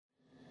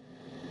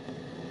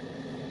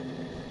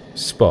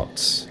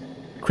Spots,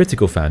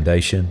 Critical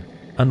Foundation,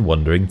 and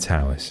Wandering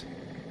Towers.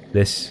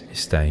 This is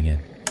Staying In.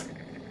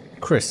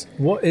 Chris,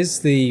 what's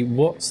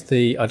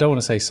the, I don't want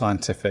to say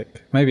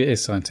scientific, maybe it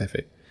is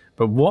scientific,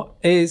 but what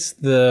is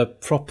the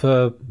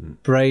proper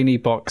brainy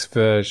box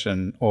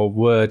version or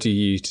word you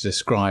use to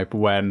describe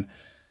when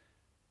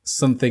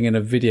something in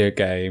a video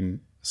game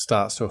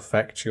starts to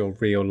affect your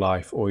real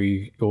life, or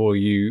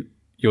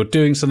you're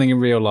doing something in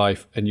real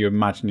life and you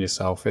imagine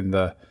yourself in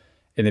the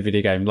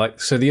video game?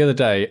 Like, so the other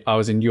day I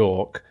was in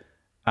York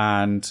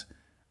and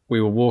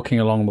we were walking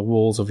along the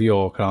walls of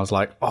York and I was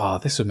like, oh,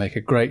 this would make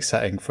a great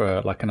setting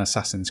for like an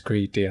Assassin's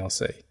Creed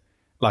DLC.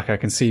 Like, I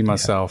can see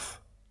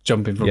myself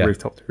jumping from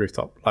rooftop to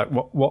rooftop. Like,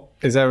 what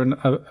is there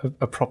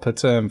a proper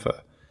term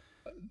for?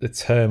 The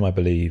term, I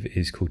believe,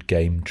 is called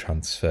game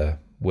transfer,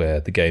 where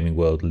the gaming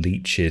world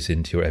leeches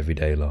into your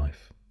everyday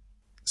life.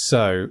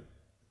 So,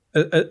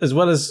 as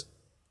well as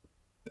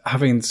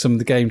having some of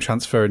the game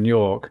transfer in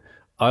York,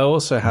 I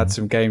also had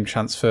some game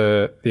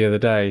transfer the other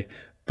day,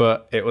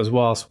 but it was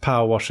whilst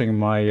power washing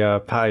my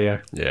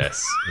patio.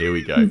 Yes, here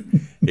we go.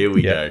 Here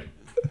we go.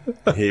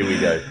 Here we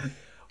go.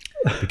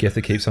 The gift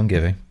that keeps on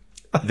giving.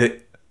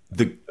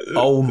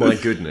 Oh my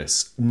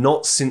goodness!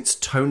 Not since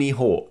Tony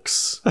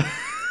Hawk's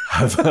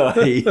have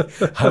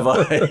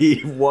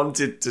I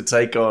wanted to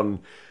take on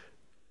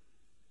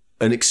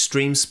an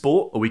extreme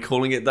sport. Are we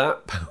calling it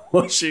that? Power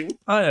washing.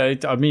 I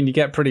mean, you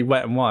get pretty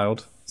wet and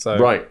wild. So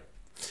right.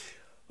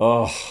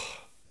 Oh.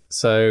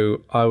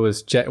 So I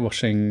was jet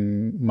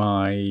washing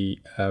my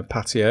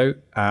patio.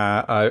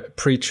 I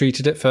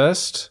pre-treated it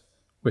first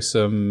with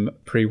some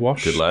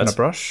pre-wash and a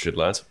brush. Good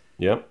lad.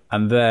 Yeah.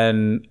 And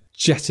then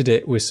jetted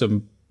it with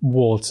some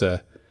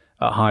water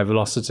at high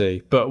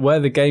velocity. But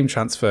where the game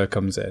transfer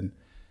comes in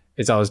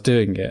is I was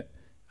doing it.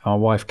 And my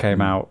wife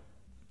came out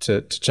to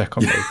check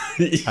on me.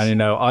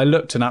 And, I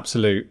looked an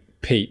absolute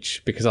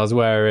peach because I was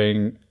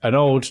wearing an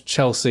old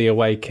Chelsea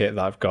away kit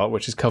that I've got,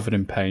 which is covered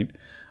in paint.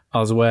 I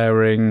was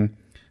wearing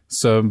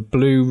some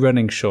blue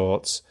running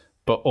shorts,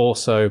 but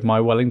also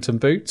my Wellington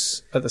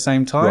boots at the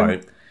same time.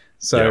 Right.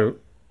 So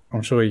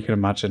I'm sure you can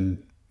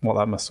imagine what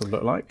that must have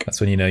looked like.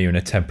 That's when you know you're in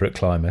a temperate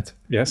climate.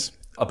 Yes.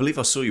 I believe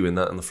I saw you in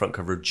that on the front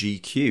cover of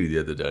GQ the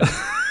other day.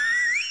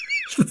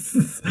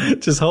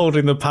 Just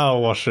holding the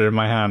power washer in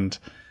my hand.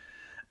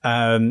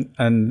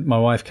 And my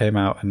wife came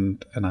out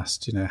and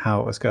asked, how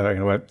it was going.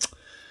 And I went,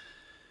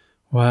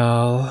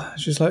 well,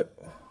 she's like,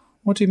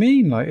 what do you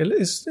mean? Like,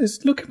 it's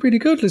looking pretty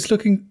good.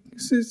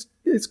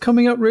 It's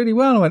coming up really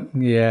well. I went,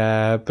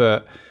 yeah,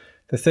 but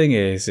the thing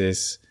is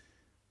it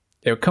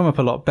would come up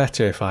a lot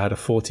better if I had a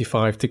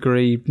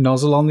 45-degree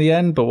nozzle on the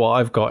end, but what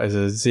I've got is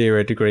a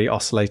 0-degree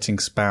oscillating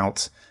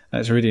spout,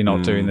 and it's really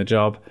not doing the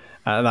job.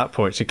 And at that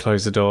point, she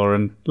closed the door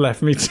and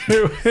left me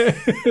to it.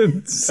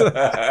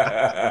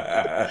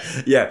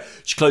 Yeah,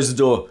 she closed the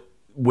door,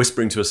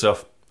 whispering to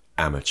herself,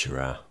 amateur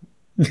hour.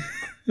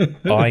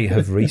 I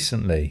have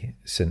recently,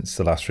 since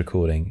the last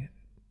recording,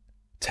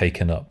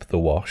 taken up the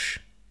wash,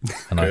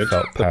 and I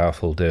felt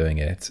powerful doing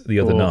it. The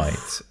other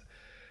night,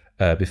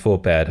 before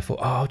bed, I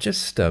thought, I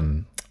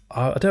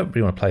don't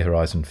really want to play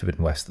Horizon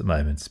Forbidden West at the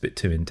moment. It's a bit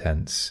too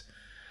intense.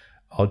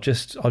 I'll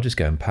just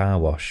go and power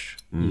wash.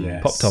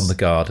 Yes. Popped on the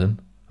garden.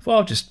 I thought,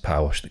 I'll just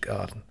power wash the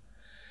garden.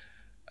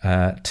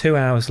 2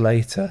 hours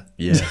later.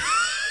 Yeah.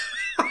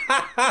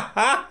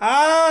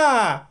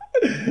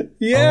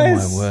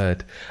 Yes. Oh my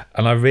word!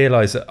 And I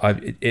realise that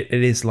it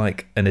is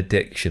like an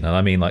addiction, and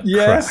I mean like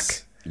crack.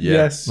 Yeah.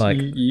 Yes. Like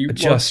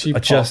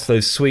adjust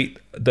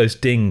those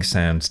ding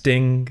sounds.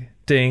 Ding,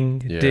 ding,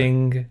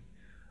 ding.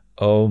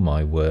 Oh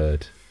my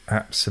word!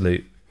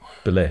 Absolute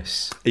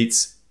bliss.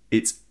 It's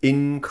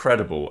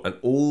incredible, and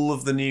all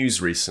of the news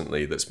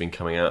recently that's been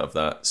coming out of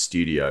that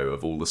studio,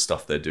 of all the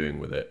stuff they're doing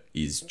with it,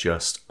 is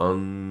just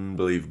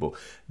unbelievable.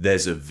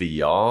 There's a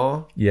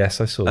VR I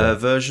saw that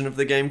version of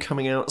the game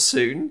coming out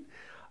soon.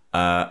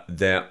 There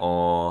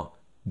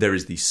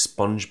is the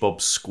SpongeBob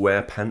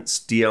SquarePants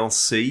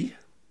DLC.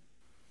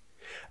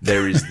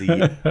 There is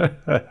the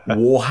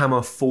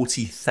Warhammer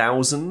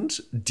 40,000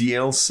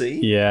 DLC.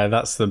 Yeah,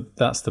 that's the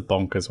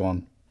bonkers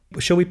one.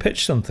 Shall we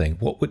pitch something?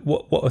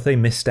 What have they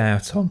missed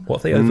out on? What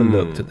have they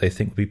overlooked that they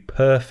think would be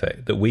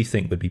perfect? That we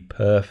think would be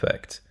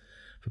perfect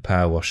for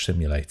Power Wash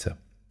Simulator?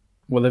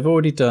 Well, they've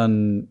already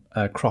done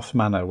Croft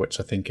Manor,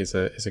 which I think is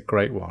a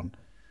great one.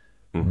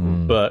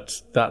 Mm-hmm.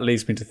 But that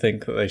leads me to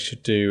think that they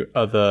should do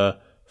other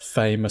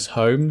famous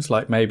homes,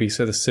 like maybe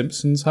the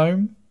Simpsons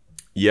home.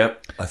 Yeah,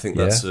 I think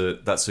that's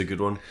a good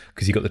one.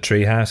 Because you've got the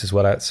treehouse as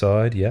well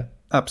outside. Yeah,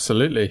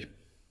 absolutely.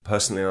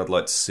 Personally, I'd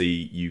like to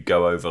see you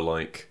go over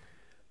like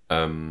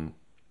a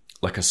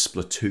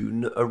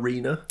Splatoon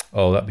arena.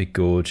 Oh, that'd be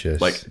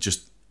gorgeous. Like,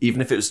 just even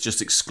if it was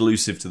just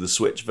exclusive to the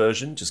Switch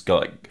version, just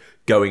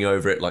going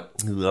over it like,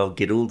 I'll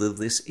get all of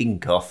this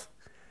ink off.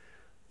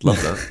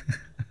 Love that.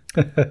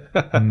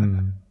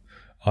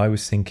 I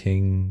was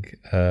thinking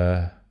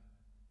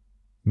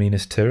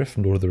Minas Tirith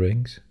from Lord of the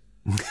Rings.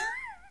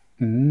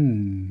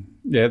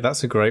 Yeah,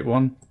 that's a great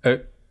one.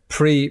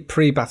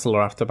 Pre-battle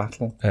or after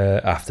battle?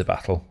 After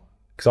battle.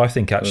 Because I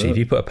think actually if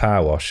you put a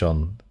power wash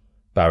on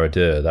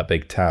Barradur, that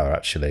big tower,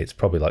 actually. It's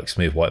probably like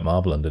smooth white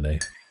marble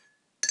underneath.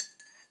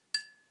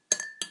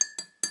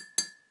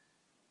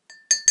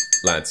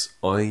 Lads,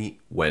 I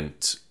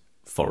went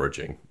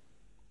foraging.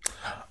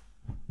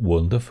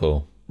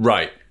 Wonderful.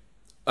 Right.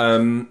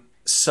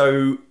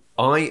 So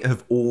I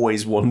have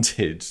always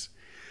wanted,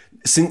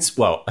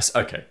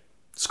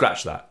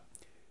 scratch that.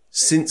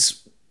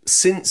 Since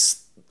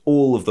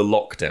all of the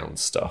lockdown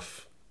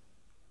stuff,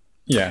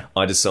 Yeah.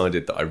 I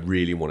decided that I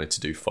really wanted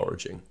to do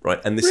foraging, right?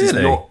 And this Really?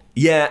 is not,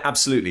 yeah,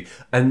 absolutely.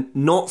 And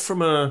not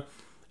from a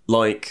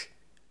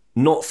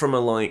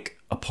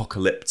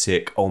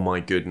apocalyptic, oh my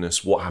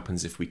goodness, what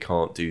happens if we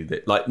can't do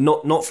this? Like,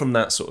 not from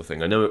that sort of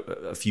thing. I know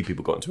a few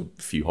people got into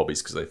a few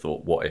hobbies because they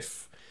thought, what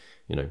if,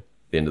 the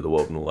end of the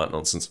world and all that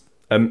nonsense.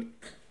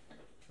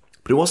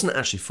 But it wasn't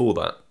actually for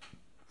that.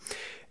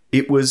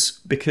 It was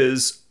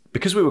because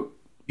we were,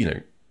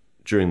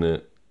 during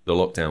the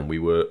lockdown, we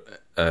were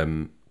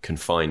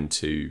confined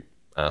to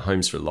our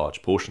homes for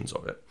large portions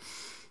of it.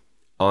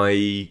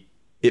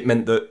 It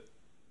meant that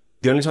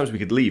the only times we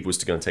could leave was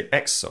to go and take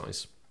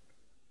exercise.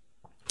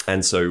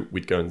 And so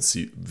we'd go and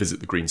visit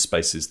the green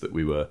spaces that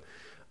we were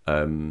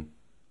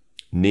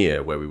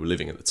near where we were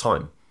living at the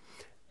time.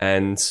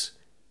 And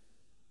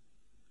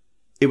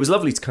it was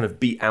lovely to kind of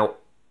be out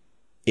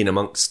in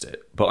amongst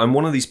it. But I'm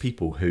one of these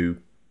people who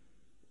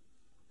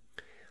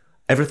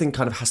everything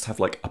kind of has to have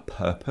like a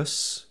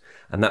purpose.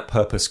 And that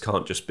purpose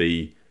can't just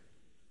be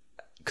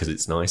because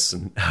it's nice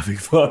and having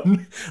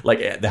fun.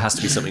 Like, there has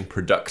to be something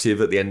productive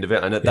at the end of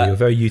it. I know that You're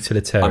very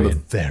utilitarian. I'm a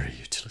very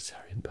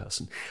utilitarian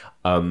person.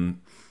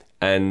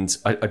 And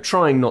I'm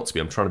trying not to be.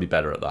 I'm trying to be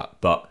better at that.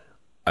 But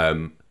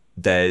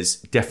there's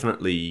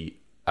definitely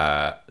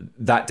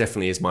that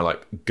definitely is my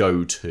like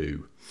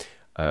go-to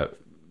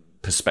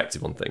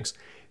perspective on things.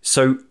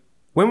 So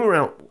when we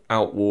were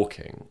out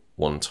walking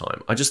one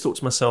time, I just thought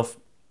to myself,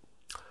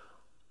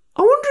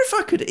 I wonder if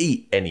I could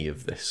eat any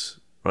of this.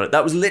 Right,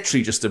 that was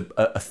literally just a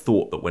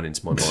thought that went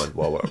into my mind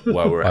while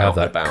we're I out have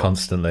that and about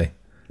constantly.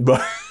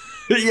 But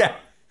yeah,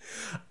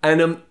 and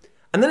then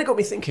it got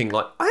me thinking.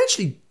 Like, I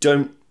actually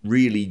don't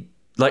really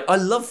like. I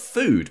love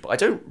food, but I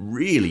don't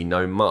really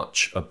know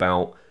much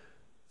about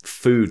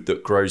food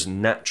that grows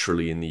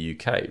naturally in the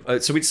UK.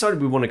 So we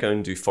decided we want to go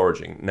and do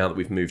foraging now that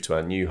we've moved to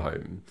our new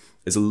home.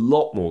 There's a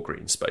lot more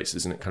green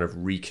spaces, and it kind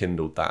of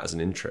rekindled that as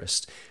an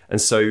interest. And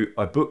so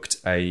I booked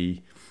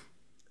a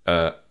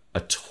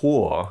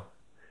tour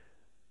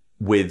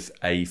with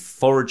a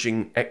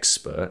foraging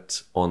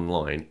expert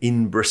online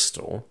in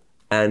Bristol,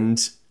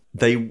 and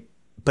they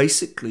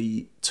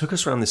basically took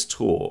us around this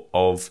tour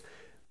of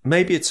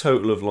maybe a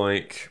total of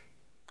like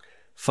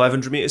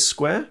 500 meters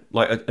square,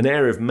 like an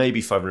area of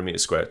maybe 500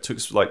 meters square. It took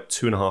us like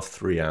 2.5,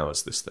 3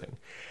 hours, this thing.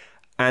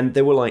 And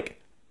there were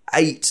like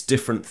 8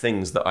 different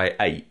things that I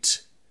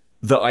ate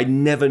that I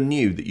never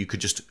knew that you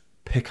could just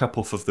pick up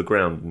off of the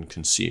ground and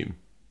consume,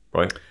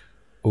 right?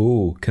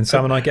 Ooh, can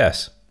Sam and I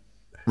guess?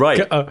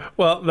 Right.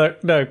 Well,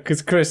 no,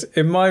 because Chris,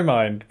 in my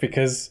mind,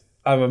 because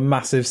I'm a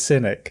massive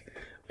cynic,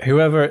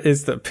 whoever it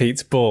is that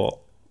Pete's bought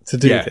to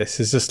do this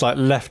has just like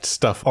left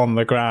stuff on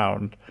the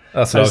ground.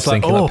 That's what I was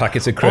thinking, like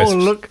packets of crisps.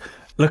 Oh,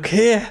 look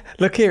here,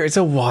 it's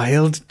a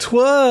wild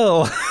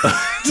twirl.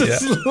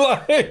 just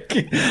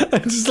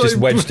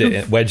wedged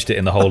it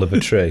in the hole of a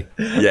tree.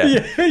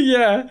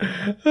 Yeah.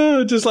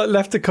 Just like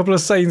left a couple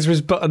of Sainsbury's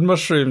button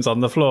mushrooms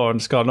on the floor and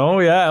just gone, oh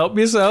yeah, help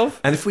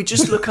yourself. And if we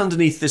just look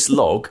underneath this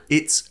log,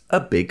 it's a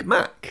Big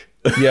Mac.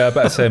 Yeah, I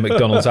better say a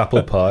McDonald's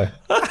apple pie.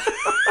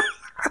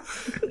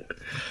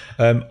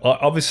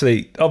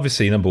 Obviously,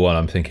 number one,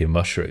 I'm thinking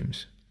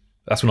mushrooms.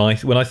 That's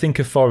when I think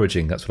of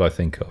foraging. That's what I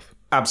think of.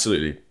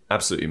 Absolutely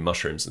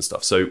mushrooms and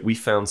stuff. So we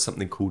found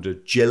something called a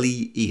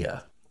jelly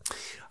ear.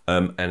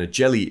 And a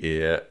jelly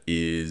ear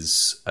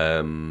is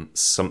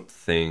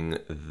something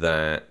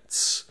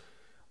that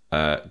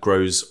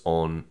grows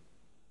on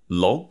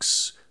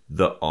logs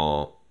that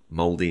are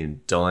mouldy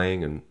and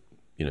dying and,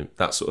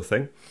 that sort of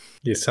thing.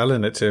 You're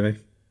selling it to me.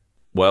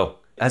 Well,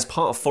 as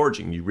part of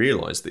foraging, you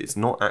realise that it's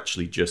not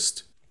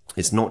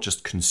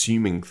just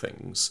consuming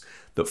things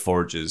that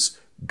foragers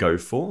go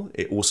for.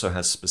 It also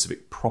has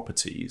specific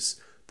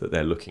properties that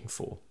they're looking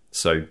for.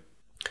 So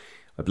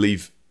I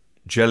believe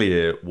jelly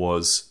ear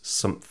was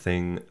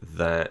something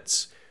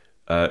that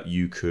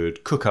you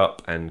could cook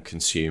up and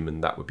consume,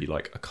 and that would be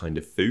like a kind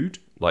of food.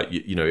 Like,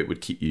 it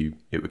would keep you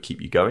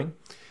going.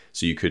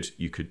 So you could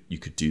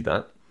do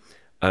that.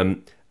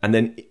 And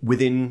then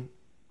within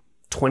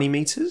 20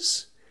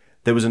 meters,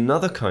 there was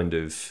another kind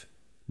of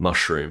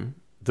mushroom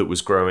that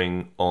was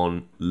growing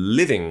on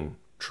living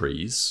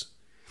trees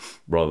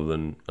rather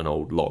than an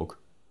old log.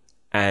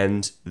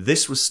 And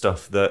this was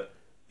stuff that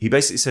he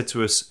basically said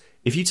to us,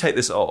 if you take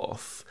this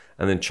off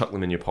and then chuck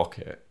them in your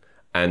pocket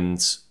and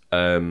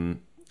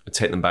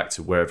take them back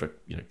to wherever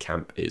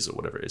camp is or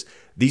whatever it is,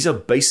 these are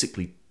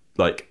basically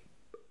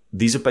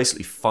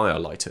fire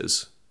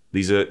lighters.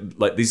 These are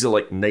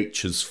like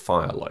nature's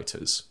fire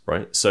lighters,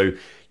 right? So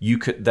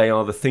they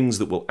are the things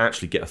that will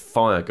actually get a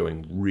fire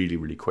going really,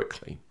 really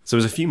quickly. So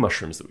there's a few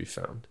mushrooms that we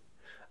found.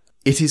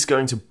 It is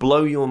going to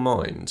blow your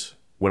mind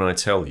when I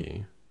tell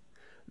you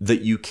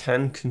that you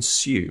can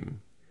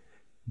consume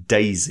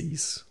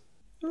daisies.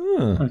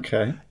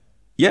 Okay.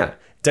 Yeah,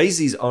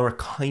 daisies are a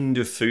kind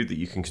of food that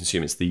you can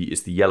consume. It's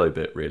the yellow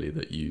bit really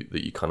that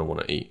you kind of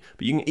want to eat,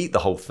 but you can eat the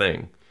whole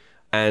thing,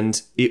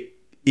 and it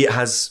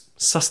has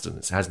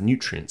sustenance. It has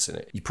nutrients in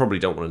it. You probably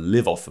don't want to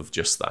live off of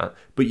just that,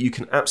 but you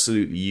can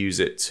absolutely use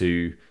it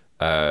to.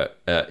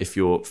 If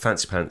you're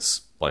fancy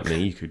pants like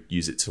me, you could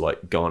use it to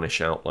like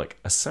garnish out like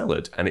a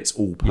salad, and it's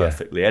all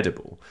perfectly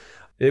edible.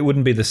 It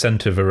wouldn't be the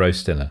centre of a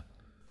roast dinner.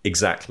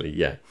 Exactly,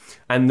 yeah.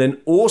 And then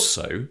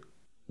also,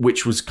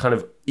 which was kind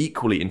of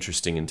equally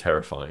interesting and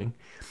terrifying,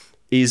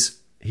 is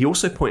he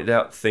also pointed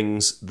out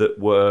things that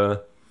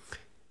were...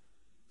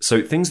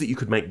 So things that you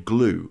could make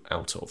glue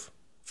out of,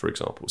 for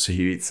example. So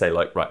he'd say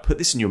like, right, put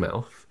this in your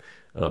mouth.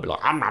 And I'd be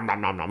like, nom,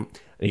 nom, nom, nom. And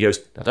he goes,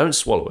 now don't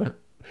swallow it.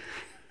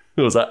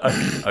 I was like,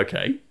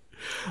 okay.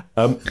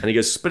 And he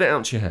goes, spit it out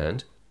into your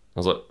hand. I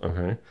was like,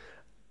 okay.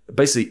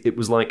 Basically, it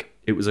was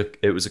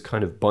a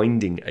kind of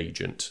binding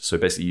agent. So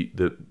basically,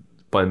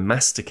 by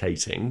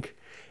masticating,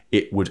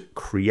 it would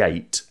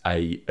create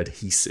a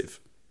adhesive,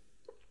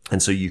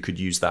 and so you could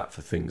use that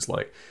for things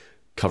like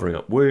covering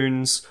up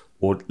wounds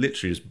or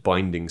literally just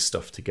binding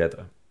stuff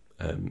together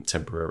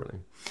temporarily.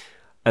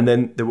 And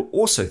then there were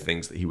also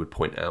things that he would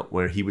point out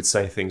where he would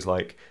say things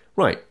like,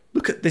 right,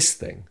 look at this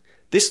thing.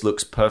 This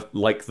looks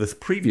like the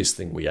previous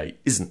thing we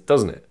ate,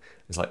 doesn't it?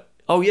 It's like,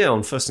 oh yeah,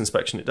 on first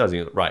inspection it does. And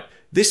you're like, right,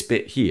 this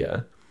bit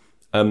here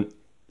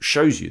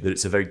shows you that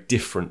it's a very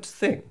different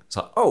thing. It's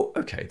like, oh,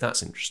 okay,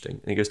 that's interesting.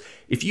 And he goes,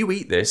 if you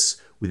eat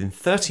this, within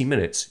 30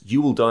 minutes,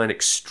 you will die an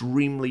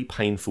extremely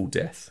painful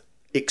death.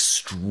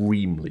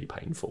 Extremely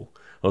painful.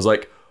 I was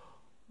like,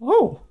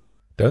 oh.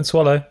 Don't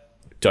swallow.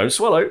 Don't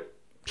swallow.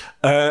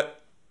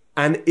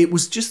 And it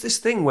was just this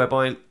thing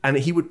whereby, and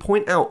he would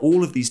point out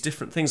all of these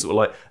different things that were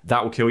like,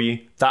 that will kill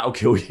you, that will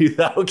kill you,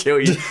 that will kill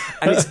you.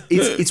 And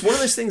it's one of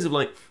those things of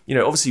like, you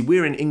know, obviously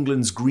we're in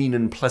England's green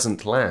and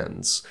pleasant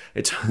lands.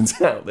 It turns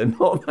out they're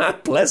not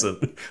that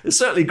pleasant. They're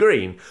certainly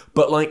green,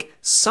 but like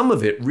some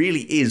of it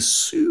really is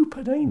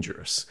super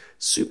dangerous.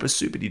 Super,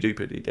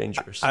 super-duper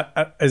dangerous.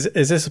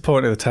 Is this a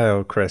point of the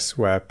tale, Chris,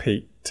 where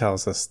Pete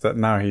tells us that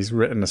now he's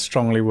written a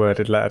strongly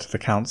worded letter to the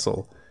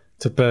council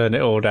to burn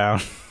it all down?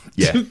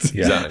 Yeah,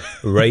 exactly.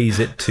 Raise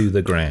it to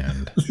the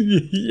ground.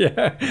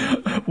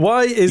 Yeah.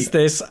 Why is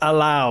this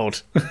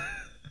allowed?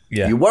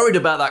 Yeah. You're worried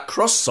about that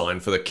cross sign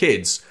for the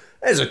kids.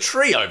 There's a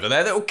tree over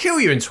there that will kill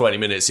you in 20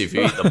 minutes if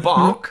you eat the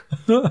bark.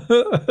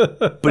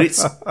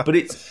 but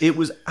it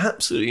was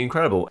absolutely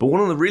incredible. But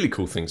one of the really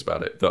cool things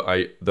about it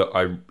that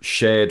I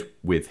shared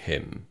with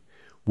him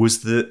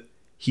was that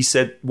he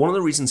said one of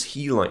the reasons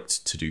he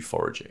liked to do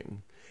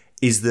foraging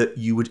is that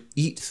you would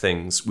eat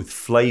things with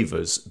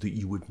flavors that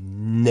you would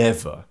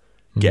never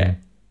get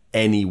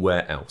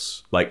anywhere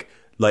else.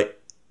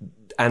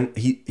 And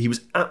he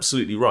was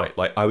absolutely right.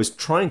 Like, I was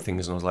trying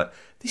things and I was like,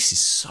 this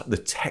is the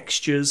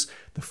textures,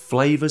 the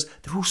flavors,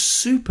 they're all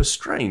super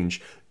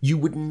strange. You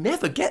would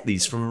never get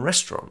these from a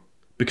restaurant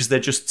because they're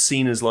just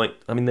seen as like,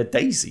 I mean, they're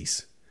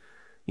daisies.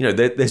 You know,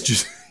 there's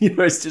just, you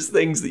know, it's just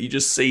things that you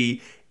just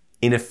see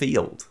in a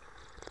field.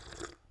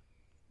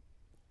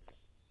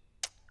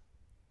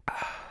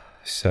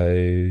 So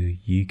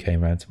you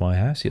came round to my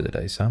house the other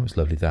day, Sam. It was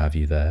lovely to have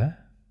you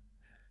there.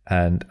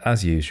 And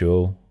as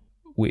usual,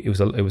 it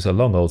was a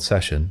long old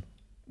session.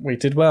 We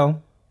did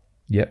well.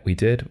 Yeah, we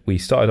did. We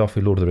started off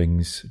with Lord of the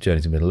Rings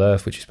Journey to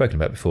Middle-earth, which we've spoken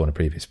about before in a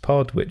previous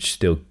pod, which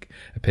still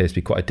appears to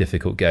be quite a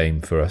difficult game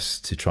for us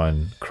to try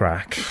and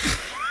crack.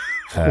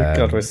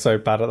 God, we're so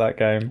bad at that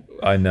game.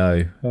 I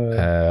know.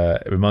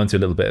 It reminds you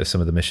a little bit of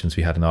some of the missions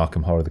we had in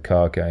Arkham Horror, the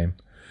card game.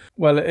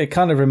 Well, it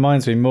kind of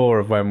reminds me more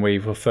of when we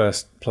were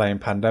first playing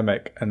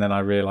Pandemic, and then I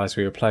realised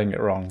we were playing it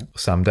wrong.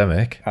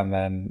 Samdemic. And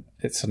then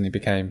it suddenly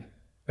became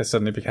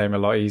a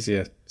lot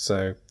easier.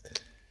 So,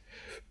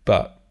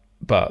 but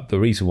the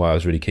reason why I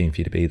was really keen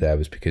for you to be there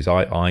was because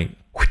I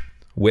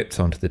whipped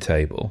onto the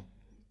table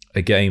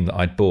a game that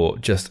I'd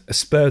bought, just a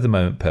spur of the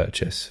moment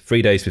purchase.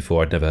 3 days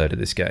before, I'd never heard of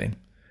this game,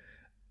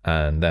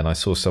 and then I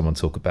saw someone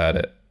talk about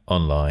it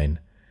online.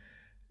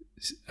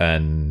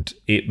 And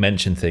it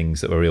mentioned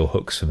things that were real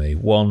hooks for me.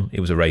 One,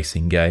 it was a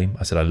racing game.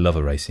 I said, I love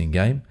a racing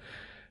game.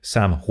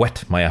 Sam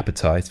whet my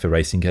appetite for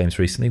racing games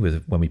recently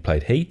when we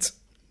played Heat.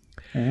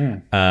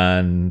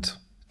 And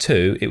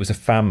two, it was a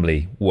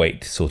family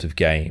weight sort of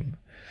game.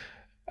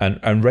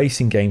 And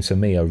racing games for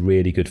me are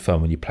really good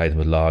fun when you play them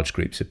with large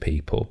groups of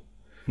people.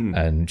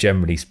 And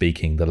generally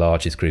speaking, the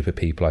largest group of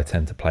people I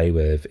tend to play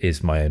with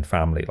is my own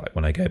family. Like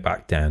when I go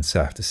back down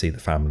south to see the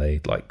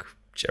family, like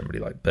generally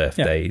like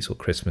birthdays or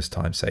Christmas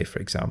time, say, for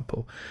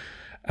example.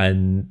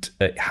 And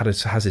it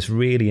has this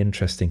really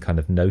interesting kind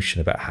of notion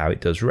about how it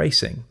does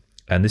racing.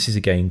 And this is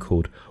a game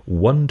called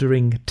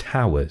Wandering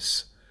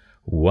Towers.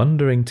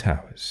 Wandering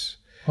Towers,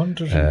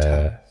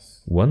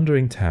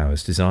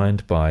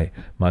 designed by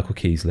Michael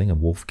Kiesling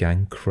and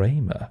Wolfgang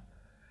Kramer.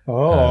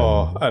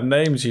 And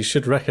names you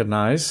should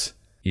recognise.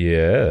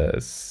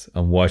 Yes.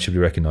 And why should we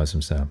recognise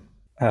them, Sam?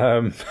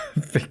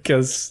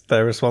 Because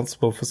they're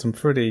responsible for some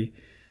pretty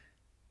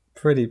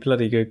pretty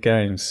bloody good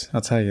games.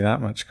 I'll tell you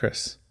that much,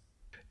 Chris.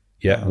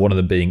 Yeah, one of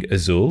them being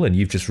Azul, and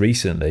you've just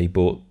recently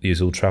bought the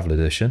Azul Travel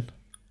Edition.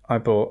 I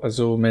bought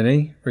Azul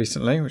Mini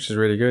recently, which is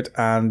really good,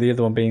 and the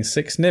other one being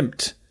Six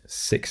Nimmt.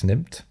 Six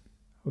Nimmt?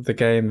 The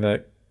game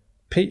that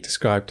Pete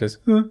described as,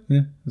 yeah,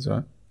 that's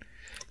right.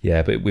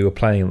 Yeah, but we were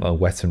playing on a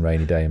wet and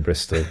rainy day in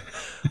Bristol.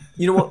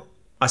 You know what?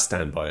 I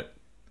stand by it.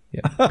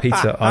 Yeah,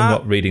 Peter, I'm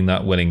not reading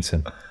that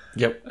Wellington.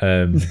 Yep.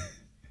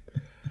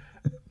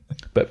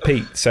 But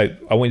Pete, so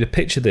I want you to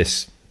picture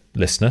this,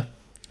 listener.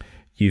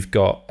 You've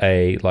got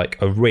a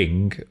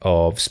ring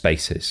of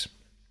spaces,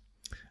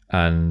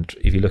 and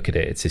if you look at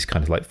it, it's this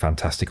kind of like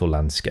fantastical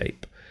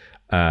landscape.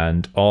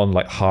 And on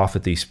like half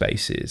of these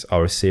spaces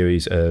are a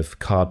series of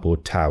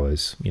cardboard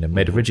towers,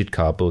 made of rigid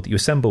cardboard that you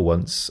assemble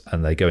once,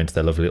 and they go into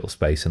their lovely little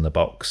space in the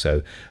box.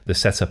 So the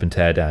setup and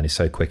tear down is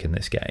so quick in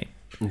this game.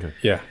 Okay.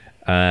 Yeah.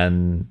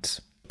 And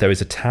there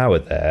is a tower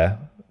there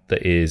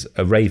that is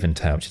a Raven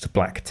Tower, which is a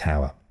black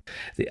tower.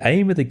 The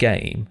aim of the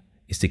game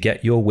is to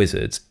get your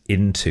wizards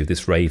into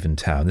this Raven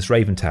Tower. And this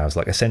Raven Tower is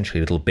like essentially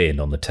a little bin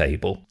on the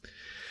table.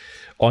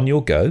 On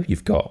your go,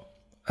 you've got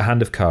a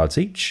hand of cards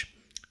each.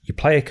 You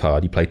play a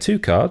card, you play 2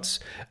 cards,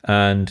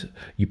 and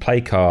you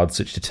play cards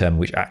which determine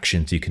which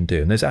actions you can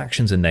do. And those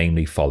actions are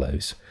namely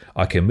follows.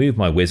 I can move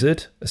my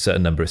wizard a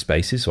certain number of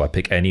spaces, so I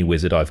pick any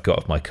wizard I've got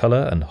of my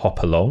colour and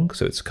hop along,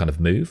 so it's a kind of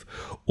move.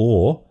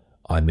 Or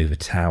I move a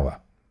tower.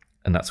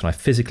 And that's when I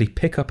physically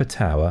pick up a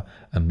tower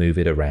and move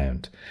it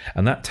around.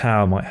 And that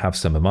tower might have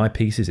some of my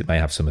pieces, it may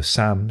have some of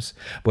Sam's.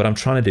 What I'm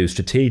trying to do is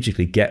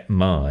strategically get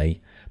my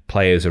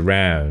players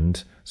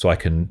around so I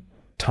can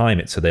time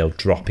it so they'll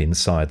drop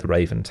inside the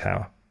Raven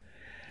Tower.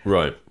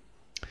 Right.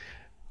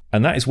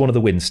 And that is one of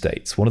the win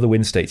states. One of the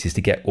win states is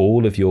to get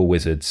all of your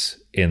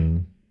wizards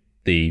in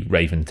the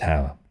Raven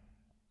Tower.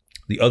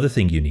 The other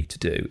thing you need to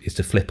do is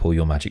to flip all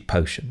your magic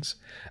potions.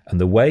 And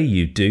the way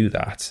you do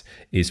that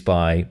is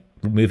by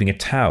removing a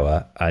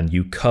tower, and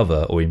you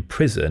cover or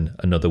imprison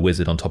another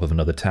wizard on top of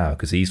another tower,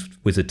 because these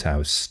wizard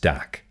towers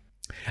stack.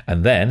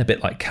 And then, a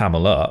bit like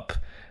Camel Up,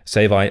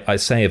 if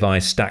I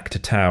stacked a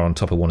tower on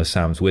top of one of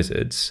Sam's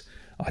wizards,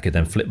 I could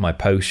then flip my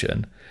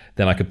potion.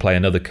 Then I could play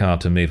another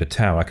card to move a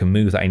tower. I can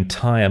move that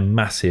entire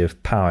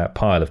massive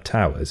pile of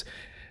towers,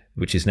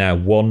 which is now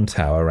one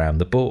tower around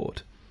the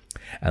board.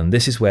 And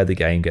this is where the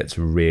game gets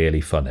really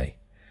funny,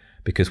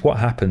 because what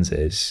happens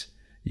is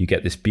you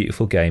get this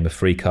beautiful game of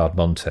free card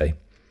Monte,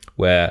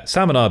 where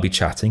Sam and I will be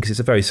chatting, because it's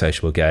a very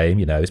sociable game.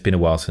 It's been a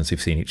while since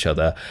we've seen each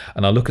other.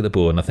 And I look at the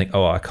board and I think,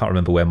 I can't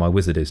remember where my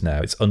wizard is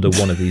now. It's under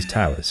one of these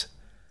towers.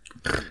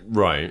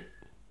 Right.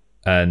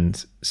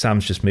 And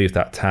Sam's just moved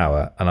that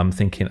tower, and I'm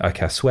thinking,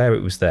 okay, I swear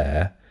it was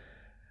there.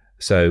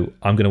 So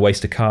I'm going to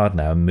waste a card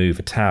now and move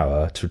a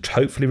tower to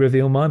hopefully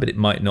reveal mine, but it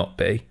might not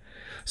be.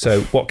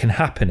 So what can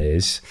happen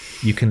is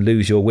you can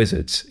lose your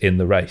wizards in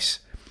the race.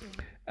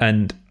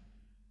 And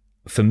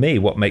for me,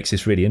 what makes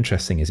this really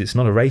interesting is it's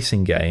not a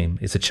racing game,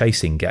 it's a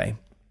chasing game.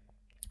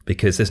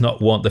 Because there's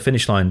not one, the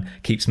finish line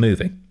keeps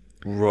moving.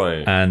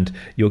 Right. And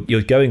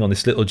you're going on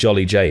this little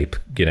jolly jape,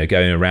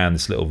 going around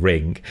this little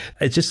ring.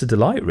 It's just a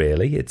delight,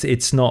 really.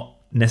 It's not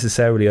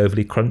necessarily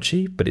overly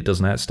crunchy, but it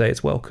doesn't outstay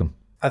its welcome.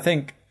 I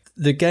think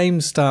the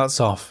game starts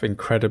off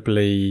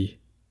incredibly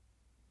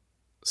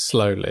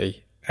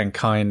slowly and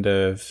kind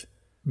of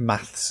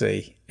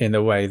mathsy in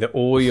the way that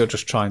all you're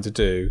just trying to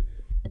do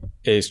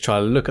is try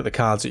to look at the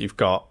cards that you've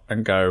got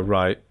and go,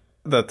 right,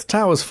 the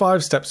tower's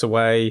 5 steps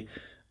away.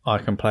 I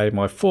can play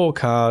my 4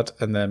 card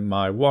and then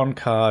my 1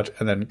 card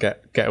and then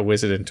get a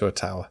wizard into a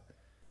tower.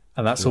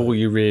 And that's all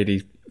you're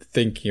really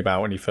thinking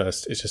about when you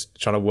first, it's just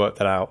trying to work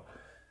that out.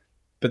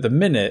 But the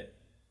minute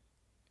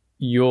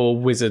your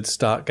wizards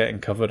start getting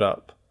covered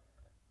up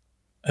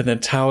and then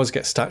towers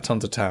get stacked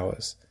onto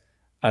towers,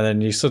 and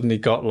then you suddenly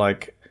got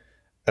like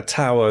a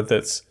tower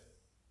that's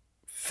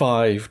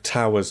 5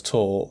 towers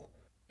tall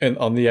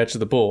on the edge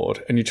of the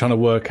board, and you're trying to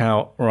work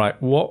out,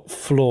 right, what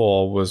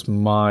floor was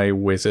my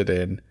wizard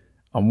in?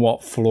 And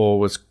what floor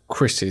was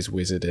Chris's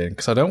wizard in?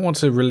 Because I don't want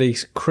to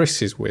release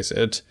Chris's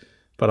wizard,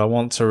 but I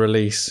want to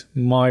release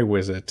my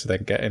wizard to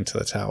then get into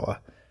the tower.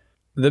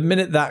 The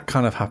minute that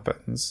kind of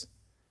happens,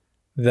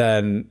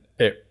 then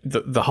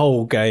the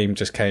whole game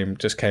just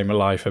came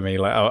alive for me.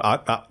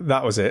 Like,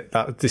 that was it.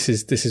 This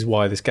is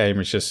why this game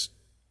is just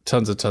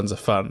tons of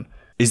fun.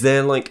 Is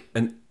there like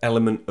an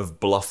element of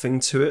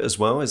bluffing to it as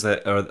well? Are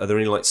there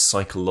any like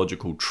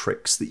psychological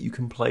tricks that you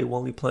can play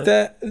while you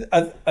play?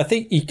 I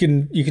think you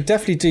can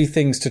definitely do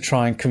things to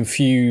try and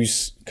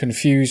confuse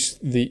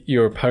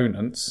your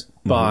opponents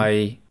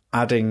by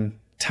adding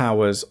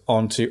towers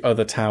onto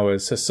other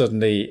towers. So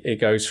suddenly it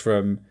goes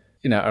from,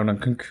 and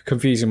I'm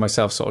confusing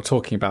myself sort of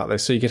talking about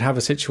this. So you could have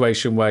a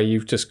situation where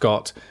you've just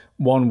got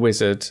one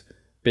wizard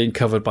being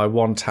covered by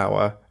one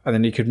tower, and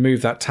then you could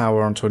move that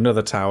tower onto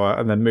another tower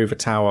and then move a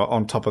tower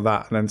on top of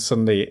that. And then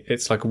suddenly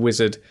it's like a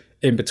wizard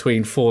in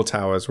between 4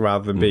 towers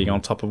rather than being on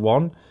top of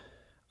one.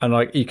 And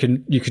like you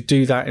could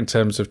do that in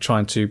terms of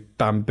trying to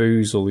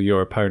bamboozle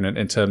your opponent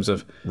in terms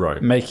of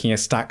making a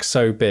stack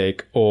so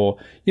big, or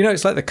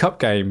it's like the cup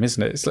game,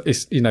 isn't it?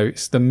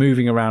 It's the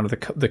moving around of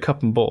the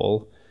cup and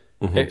ball.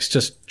 Mm-hmm. It's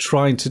just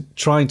trying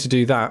to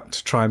do that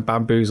to try and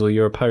bamboozle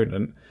your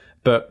opponent,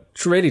 but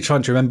really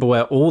trying to remember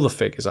where all the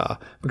figures are,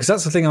 because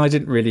that's the thing I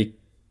didn't really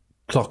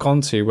clock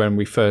onto when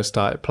we first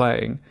started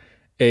playing.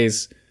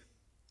 And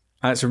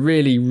it's a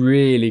really,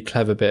 really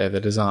clever bit of the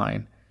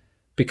design.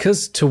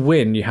 Because to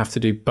win, you have to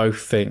do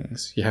both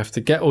things. You have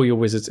to get all your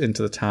wizards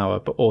into the tower,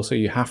 but also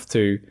you have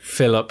to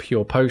fill up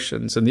your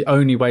potions. And the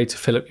only way to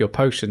fill up your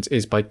potions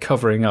is by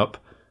covering up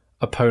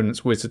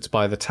opponents' wizards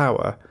by the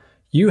tower.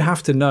 You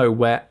have to know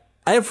where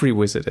every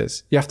wizard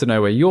is. You have to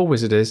know where your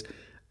wizard is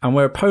and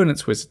where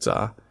opponents' wizards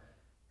are,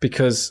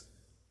 because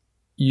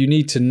you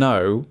need to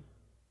know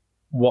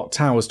what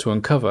towers to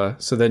uncover,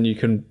 so then you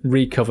can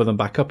recover them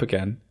back up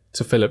again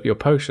to fill up your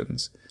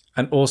potions.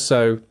 And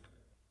also,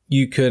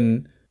 you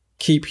can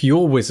keep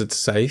your wizards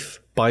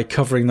safe by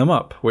covering them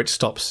up, which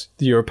stops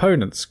your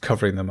opponents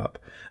covering them up.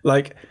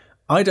 Like,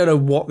 I don't know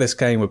what this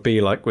game would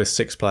be like with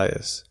 6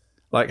 players.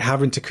 Like,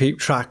 having to keep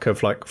track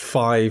of, like,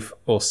 5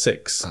 or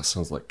 6... That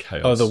sounds like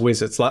chaos. ...other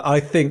wizards. Like, I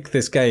think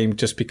this game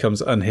just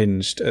becomes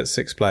unhinged at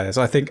 6 players.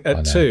 I think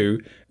at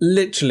 2,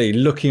 literally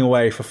looking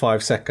away for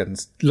 5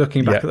 seconds,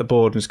 looking back at the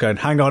board and just going,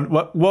 hang on,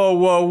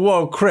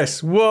 whoa,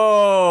 Chris,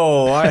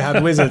 whoa, I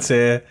had wizards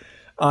here.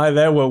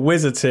 There were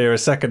wizards here a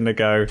second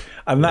ago,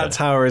 and that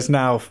tower is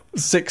now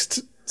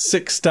six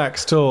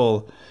stacks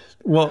tall.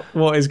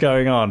 What is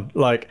going on?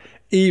 Like,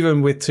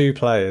 even with 2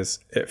 players,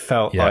 it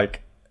felt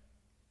like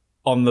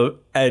on the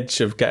edge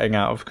of getting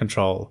out of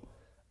control.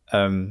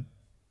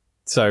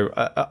 So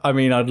I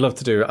mean, I'd love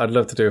to do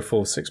a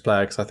full 6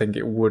 player, because I think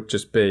it would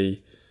just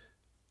be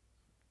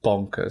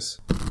bonkers.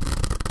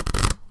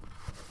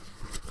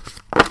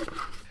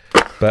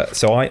 But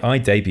so I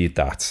debuted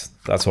that.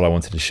 That's what I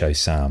wanted to show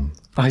Sam.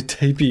 I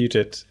debuted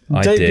it.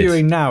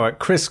 Debuting now at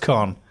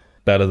ChrisCon.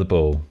 Bell of the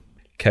Ball.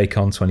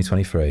 KCon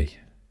 2023.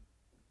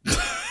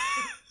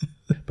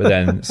 But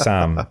then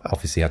Sam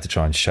obviously had to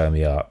try and show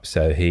me up.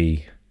 So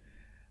he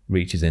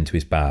reaches into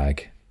his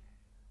bag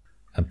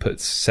and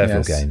puts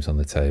several games on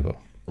the table.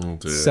 Oh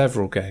dear.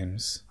 Several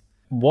games.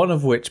 One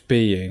of which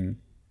being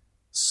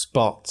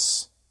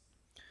Spots.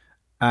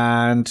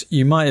 And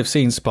you might have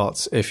seen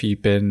Spots if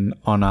you've been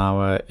on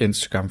our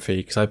Instagram feed,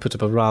 because I put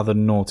up a rather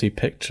naughty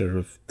picture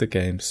of the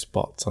game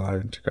Spots on our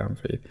Instagram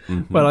feed.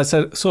 Mm-hmm. Well, I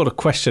sort of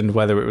questioned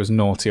whether it was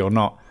naughty or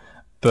not,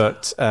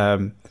 but...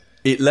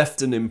 it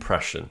left an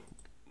impression.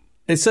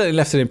 It certainly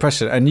left an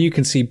impression, and you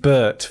can see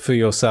Bert for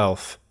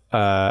yourself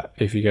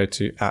if you go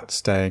to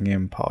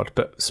 @StayingInPod.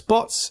 But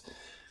Spots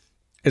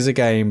is a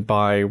game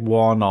by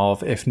one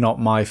of, if not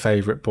my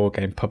favourite board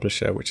game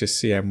publisher, which is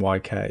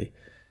CMYK.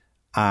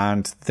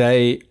 And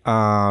they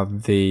are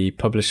the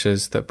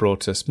publishers that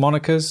brought us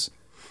Monikers,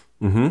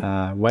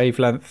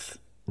 Wavelength,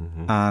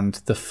 and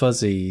The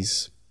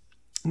Fuzzies,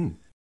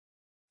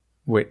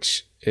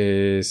 which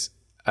is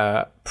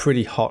a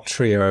pretty hot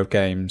trio of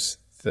games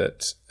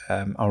that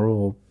are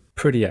all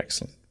pretty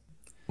excellent.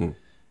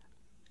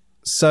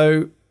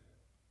 So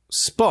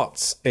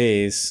Spots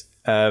is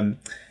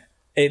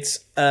it's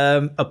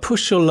a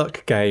push your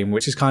luck game,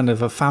 which is kind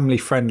of a family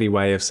friendly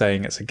way of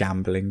saying it's a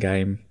gambling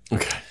game.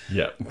 Okay.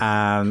 Yeah.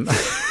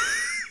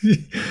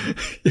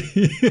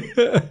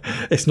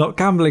 It's not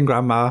gambling,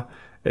 Grandma.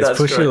 It's that's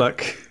push great. your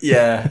luck.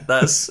 Yeah,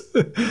 that's.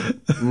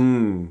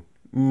 I'm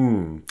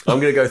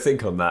gonna go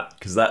think on that,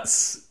 because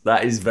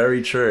that is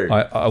very true.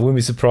 I wouldn't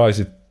be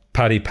surprised if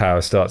Paddy Power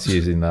starts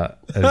using that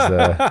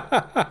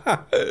as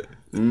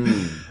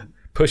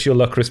push your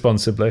luck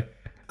responsibly.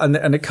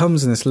 And it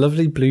comes in this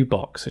lovely blue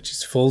box, which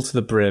is full to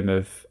the brim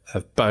of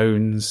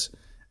bones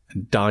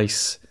and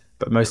dice,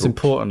 but most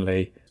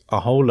importantly, a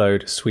whole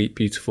load of sweet,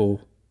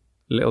 beautiful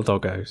little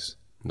doggos.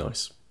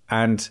 Nice.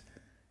 And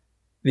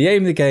the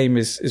aim of the game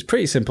is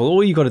pretty simple.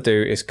 All you got to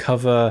do is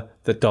cover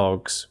the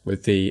dogs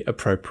with the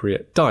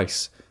appropriate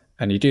dice.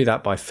 And you do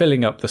that by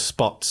filling up the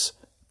spots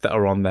that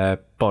are on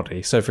their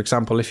body. So, for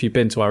example, if you've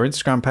been to our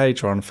Instagram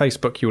page or on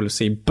Facebook, you will have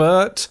seen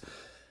Bert.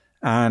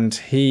 And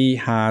he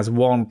has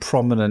one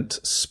prominent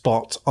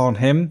spot on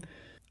him.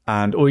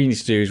 And all you need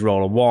to do is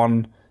roll a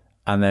 1.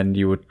 And then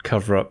you would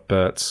cover up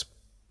Bert's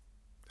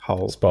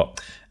whole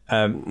spot.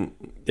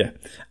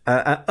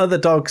 Other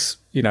dogs,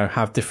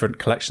 have different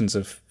collections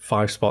of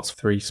 5 spots,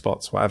 3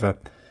 spots, whatever.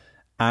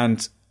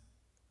 And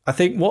I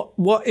think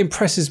what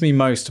impresses me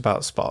most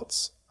about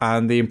Spots,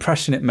 and the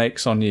impression it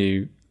makes on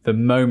you the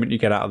moment you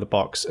get out of the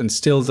box, and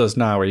still does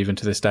now, even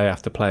to this day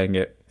after playing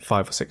it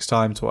 5 or 6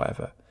 times or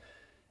whatever,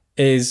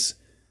 is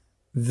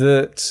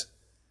that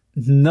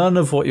none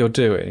of what you're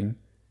doing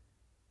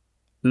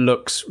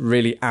looks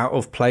really out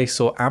of place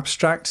or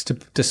abstract,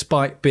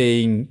 despite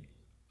being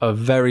a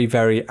very,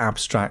 very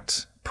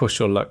abstract push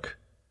your luck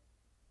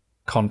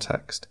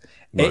context.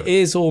 Right. It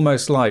is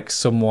almost like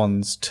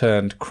someone's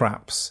turned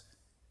craps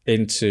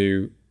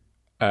into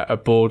a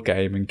board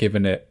game and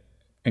given it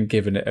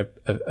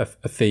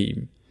a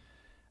theme.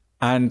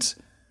 And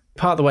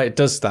part of the way it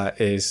does that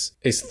is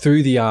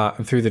through the art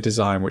and through the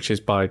design, which is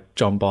by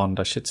John Bond,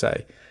 I should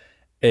say,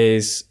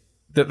 is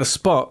that the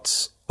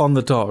spots on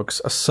the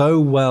dogs are so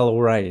well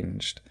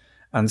arranged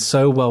and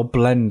so well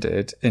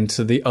blended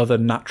into the other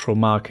natural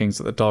markings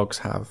that the dogs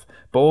have,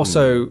 but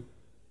also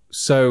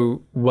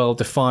so well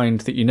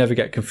defined that you never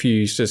get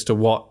confused as to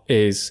what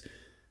is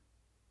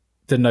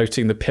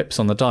denoting the pips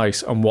on the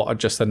dice and what are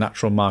just the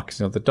natural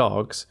markings of the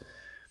dogs.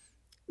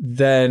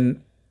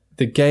 Then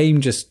the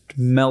game just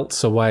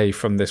melts away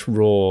from this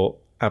raw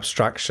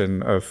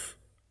abstraction of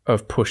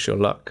push your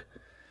luck.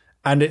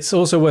 And it's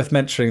also worth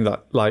mentioning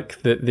that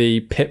like the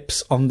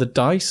pips on the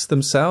dice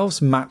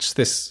themselves match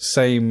this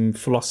same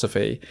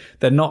philosophy.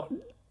 They're not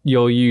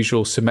your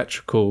usual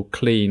symmetrical,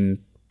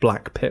 clean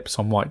black pips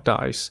on white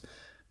dice,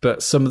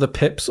 but some of the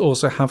pips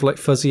also have like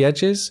fuzzy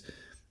edges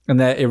and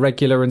they're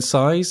irregular in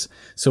size.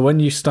 So when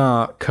you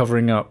start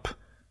covering up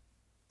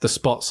the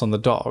spots on the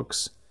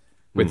dogs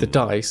with the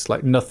dice,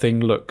 like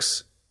nothing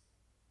looks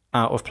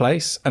out of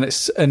place. And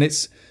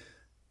it's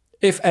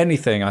if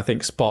anything, I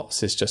think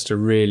spots is just a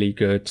really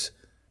good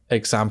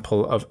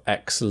example of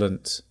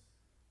excellent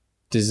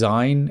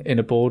design in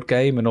a board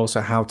game, and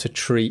also how to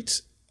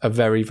treat a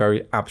very,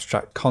 very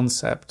abstract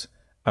concept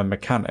and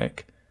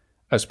mechanic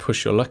as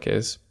push your luck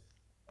is,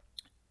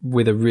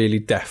 with a really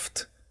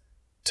deft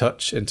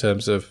touch in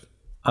terms of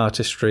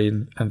artistry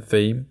and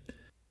theme.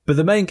 But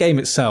the main game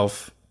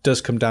itself does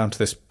come down to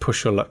this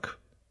push your luck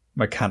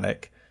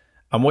mechanic.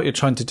 And what you're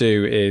trying to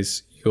do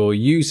is you're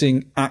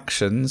using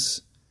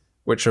actions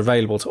which are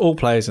available to all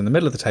players in the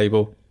middle of the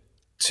table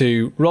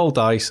to roll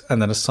dice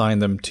and then assign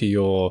them to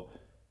your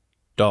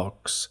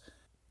dogs.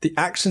 The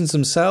actions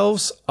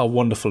themselves are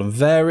wonderful and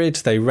varied.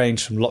 They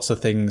range from lots of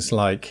things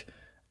like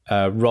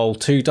roll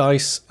 2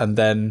 dice and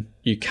then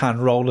you can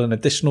roll an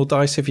additional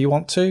dice if you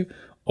want to,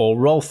 or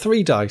roll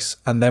 3 dice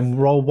and then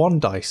roll 1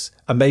 dice,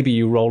 and maybe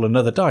you roll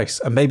another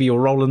dice, and maybe you'll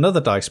roll another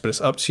dice, but it's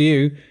up to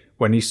you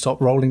when you stop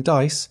rolling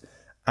dice.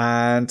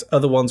 And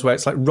other ones where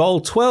it's like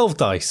roll 12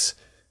 dice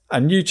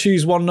and you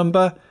choose one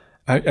number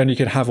and you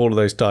can have all of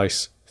those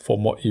dice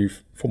from what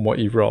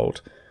you've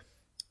rolled.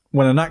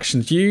 When an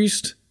action's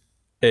used,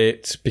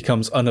 it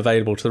becomes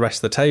unavailable to the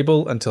rest of the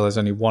table until there's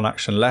only one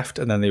action left,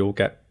 and then they all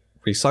get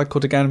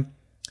recycled again.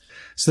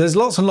 So there's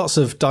lots and lots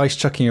of dice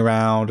chucking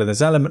around, and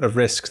there's an element of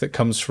risk that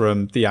comes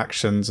from the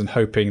actions and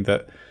hoping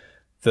that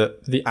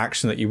the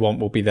action that you want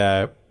will be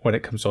there when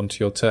it comes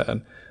onto your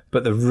turn.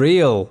 But the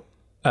real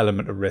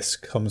element of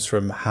risk comes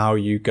from how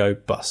you go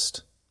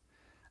bust.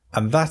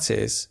 And that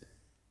is,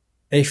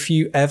 if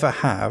you ever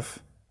have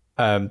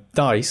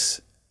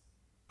dice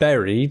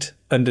buried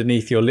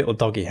underneath your little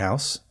doggy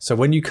house, so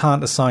when you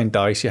can't assign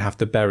dice, you have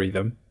to bury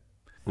them.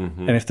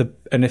 Mm-hmm.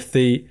 And if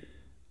the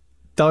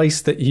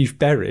dice that you've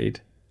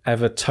buried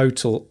ever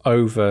total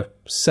over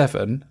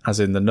 7, as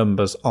in the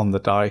numbers on the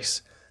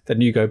dice,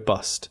 then you go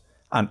bust.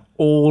 And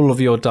all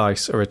of your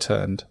dice are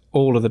returned.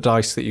 All of the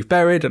dice that you've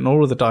buried and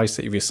all of the dice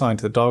that you've assigned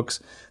to the dogs,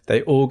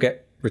 they all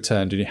get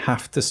returned and you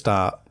have to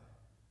start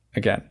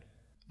again.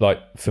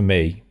 Like, for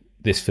me,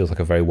 this feels like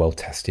a very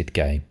well-tested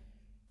game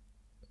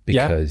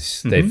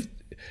because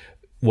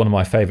one of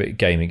my favourite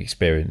gaming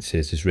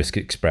experiences is Risk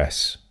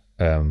Express,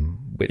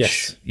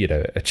 which, you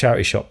know, a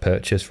charity shop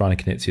purchase, Rainer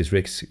Knizia's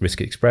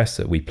Risk Express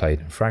that we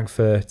played in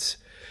Frankfurt.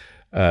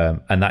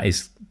 And that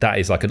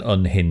is like an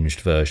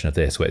unhinged version of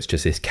this, where it's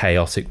just this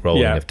chaotic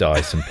rolling of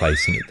dice and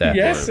placing it there.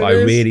 Yes, I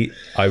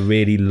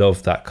really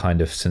love that kind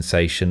of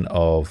sensation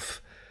of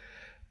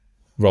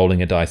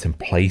rolling a dice and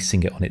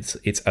placing it on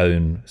its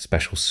own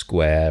special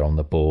square on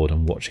the board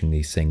and watching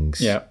these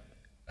things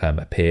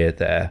appear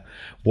there.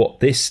 What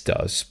this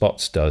does,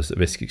 Spots does, that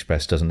Risk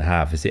Express doesn't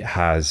have, is it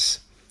has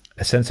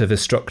a sense of a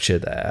structure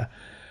there,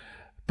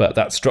 but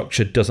that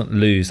structure doesn't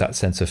lose that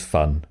sense of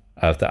fun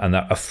of that, and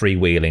that a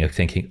freewheeling of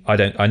thinking,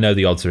 I know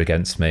the odds are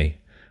against me,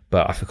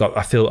 but I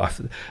feel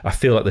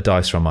like the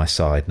dice are on my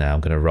side now.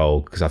 I'm going to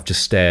roll because I've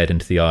just stared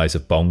into the eyes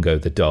of Bongo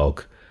the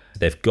dog.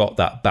 They've got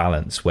that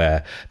balance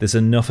where there's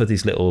enough of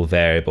these little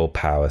variable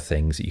power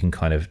things that you can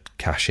kind of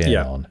cash in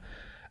on.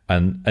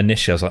 And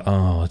initially I was like,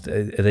 oh,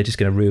 are they just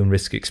going to ruin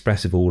Risk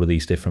Express with all of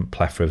these different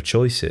plethora of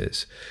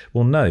choices?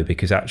 Well, no,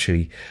 because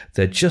actually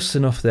they're just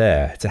enough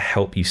there to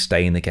help you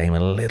stay in the game a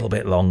little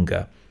bit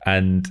longer.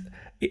 And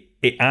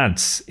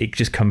it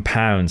just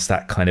compounds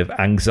that kind of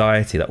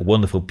anxiety, that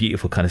wonderful,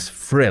 beautiful kind of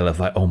thrill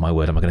of like, oh my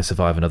word, am I going to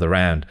survive another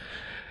round?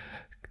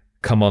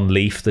 Come on,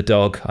 Leaf the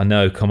dog. I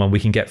know. Come on, we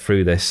can get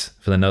through this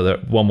for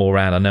one more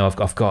round. I know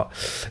I've got.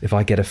 If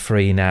I get a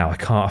free now, I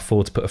can't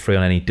afford to put a free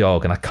on any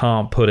dog, and I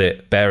can't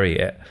bury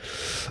it.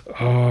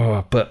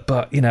 Oh,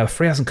 but you know, a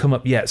free hasn't come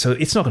up yet, so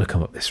it's not going to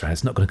come up this round.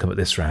 It's not going to come up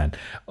this round.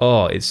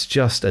 Oh, it's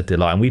just a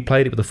delight. And we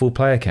played it with a full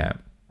player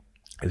count.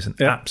 It was an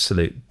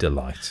absolute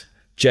delight.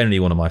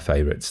 Generally one of my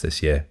favourites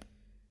this year.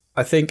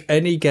 I think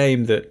any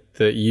game that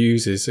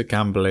uses a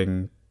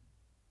gambling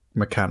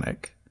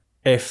mechanic,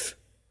 if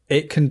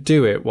it can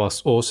do it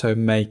whilst also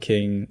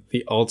making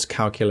the odds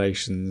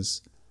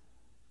calculations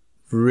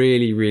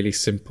really, really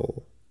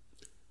simple,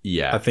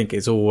 I think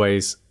it's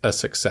always a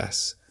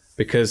success.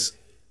 Because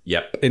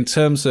Yep. In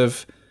terms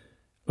of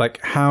like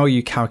how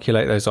you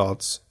calculate those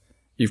odds,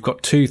 you've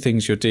got two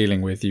things you're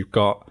dealing with. You've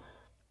got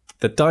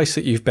the dice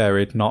that you've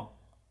buried not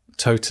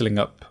totaling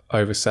up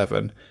over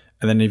 7,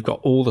 and then you've got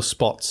all the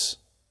spots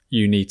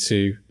you need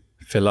to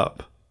fill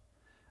up.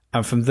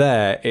 And from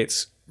there,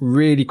 it's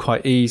really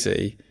quite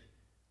easy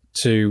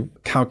to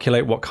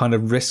calculate what kind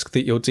of risk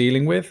that you're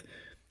dealing with.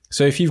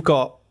 So if you've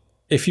got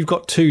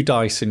 2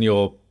 dice in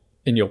your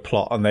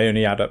plot and they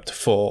only add up to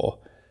 4,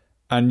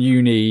 and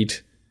you need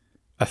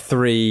a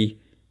 3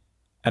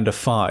 and a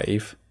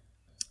 5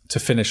 to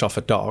finish off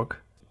a dog,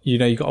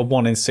 you've got a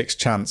 1 in 6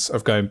 chance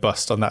of going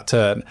bust on that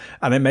turn.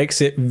 And it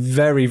makes it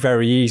very,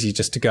 very easy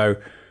just to go,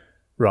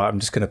 right, I'm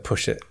just going to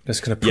push it. I'm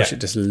just going to push it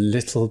just a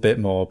little bit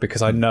more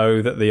because I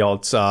know that the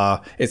odds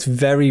are, it's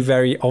very,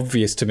 very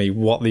obvious to me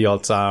what the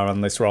odds are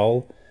on this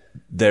roll.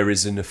 There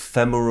is an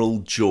ephemeral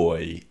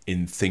joy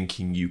in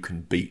thinking you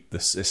can beat the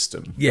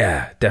system.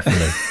 Yeah,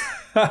 definitely.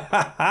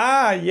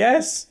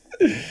 Yes.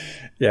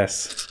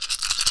 Yes.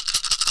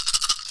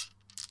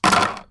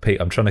 Pete,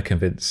 I'm trying to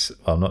convince,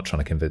 well, I'm not trying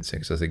to convince him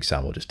because I think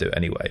Sam will just do it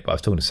anyway, but I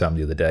was talking to Sam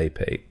the other day,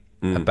 Pete,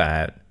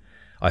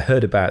 I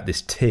heard about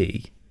this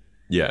tea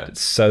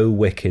that's so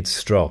wicked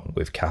strong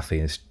with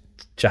caffeine, it's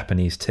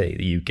Japanese tea,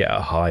 that you get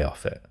a high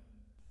off it.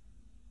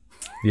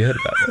 Have you heard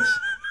about this?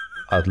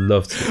 I'd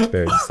love to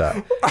experience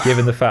that.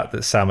 Given the fact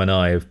that Sam and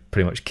I have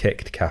pretty much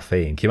kicked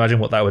caffeine, can you imagine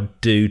what that would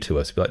do to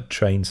us? It'd be like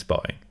train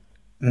spotting.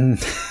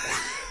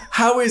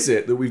 How is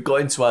it that we've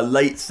got into our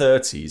late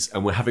 30s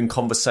and we're having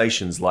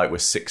conversations like we're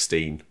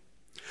 16?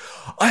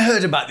 I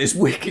heard about this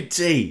wicked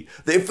tea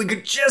that if we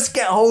could just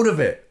get hold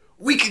of it,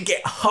 we could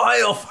get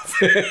high off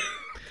of it.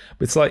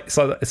 It's like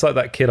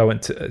that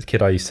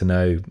kid I used to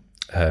know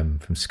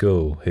from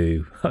school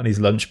who, on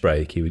his lunch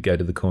break, he would go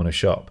to the corner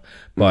shop,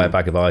 buy a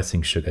bag of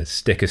icing sugar,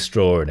 stick a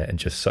straw in it, and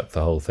just suck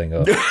the whole thing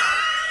up.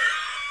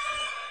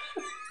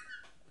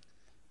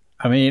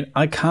 I mean,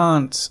 I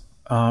can't.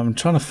 I'm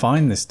trying to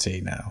find this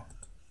tea now,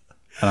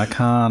 and I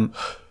can't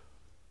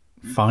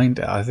find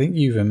it. I think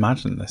you've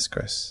imagined this,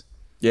 Chris.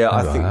 Yeah,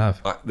 I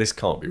think this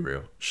can't be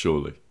real.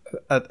 Surely,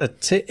 a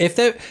tea. If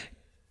there,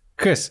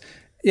 Chris,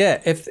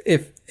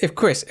 if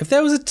Chris, if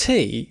there was a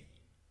tea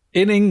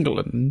in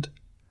England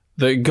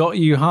that got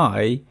you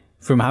high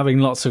from having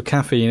lots of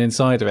caffeine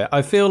inside of it,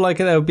 I feel like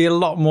there would be a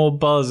lot more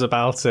buzz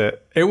about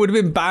it. It would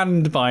have been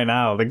banned by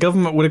now. The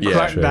government would have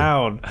cracked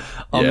down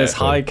on this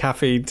high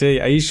caffeine tea.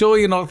 Are you sure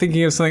you're not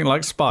thinking of something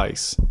like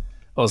Spice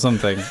or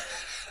something?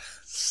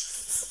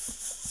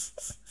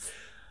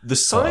 The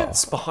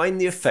science behind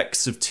the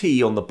effects of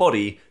tea on the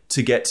body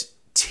to get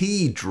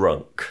tea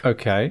drunk.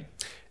 Okay.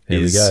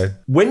 Here we go.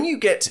 When you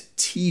get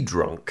tea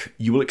drunk,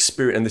 you will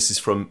experience, and this is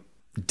from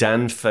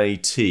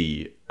Danfei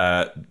Tea,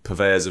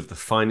 purveyors of the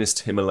finest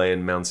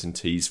Himalayan mountain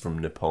teas from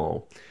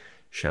Nepal.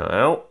 Shout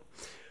out.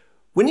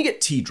 When you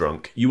get tea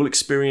drunk, you will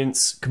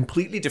experience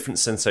completely different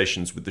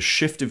sensations with the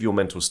shift of your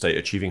mental state,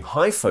 achieving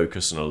high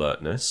focus and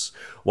alertness,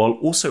 while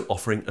also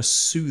offering a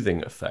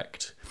soothing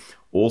effect.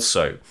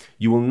 Also,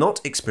 you will not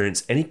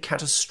experience any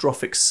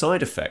catastrophic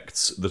side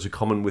effects that are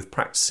common with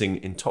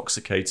practicing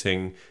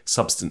intoxicating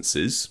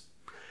substances,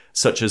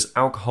 such as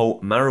alcohol,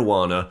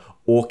 marijuana,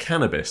 or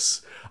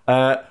cannabis.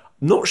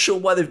 Not sure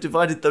why they've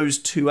divided those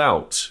two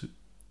out.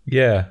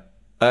 Yeah.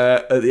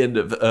 At the end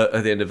of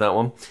that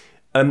one,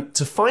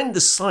 to find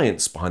the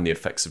science behind the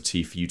effects of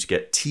tea for you to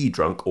get tea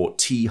drunk or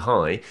tea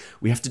high,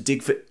 we have to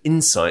dig for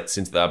insights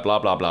into that. Blah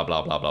blah blah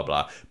blah blah blah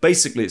blah.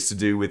 Basically, it's to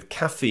do with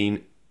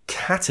caffeine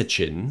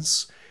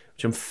catechins,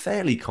 which I'm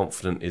fairly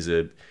confident is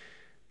a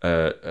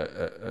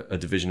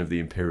division of the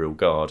Imperial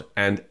Guard,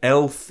 and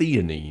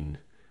L-theanine,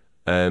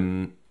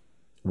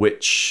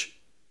 which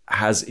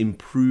has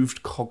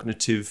improved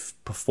cognitive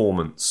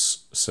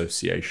performance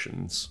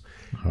associations.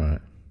 All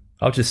right.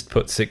 I'll just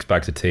put 6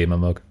 bags of tea in my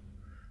mug.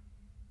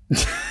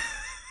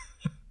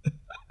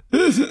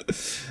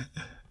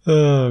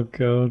 Oh,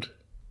 God.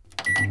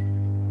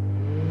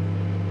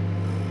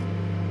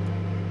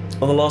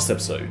 On the last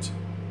episode,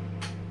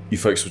 you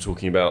folks were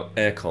talking about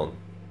aircon,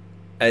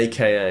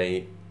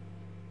 aka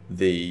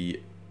the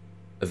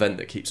event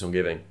that keeps on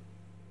giving.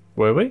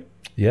 Were we?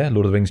 Yeah,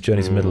 Lord of the Rings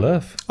Journey to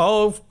Middle-earth.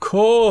 Of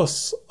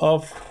course.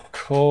 Of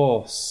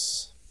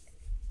course.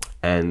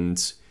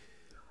 And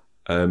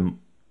when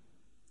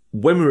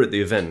we were at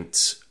the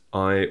event,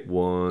 I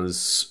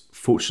was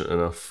fortunate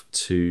enough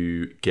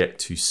to get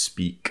to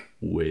speak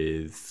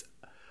with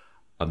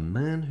a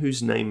man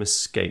whose name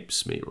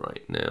escapes me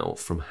right now,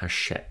 from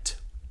Hachette.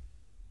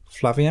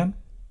 Flavian?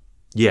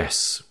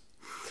 Yes.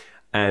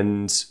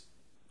 And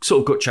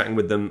sort of got chatting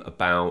with them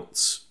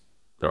about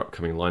their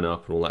upcoming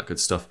lineup and all that good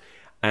stuff.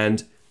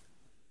 And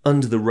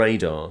under the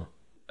radar,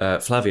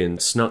 Flavian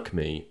snuck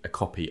me a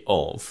copy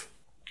of...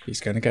 He's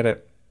going to get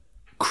it.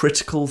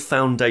 Critical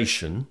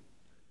Foundation,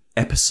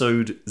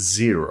 Episode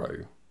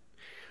 0,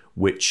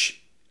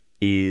 which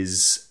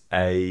is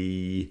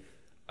as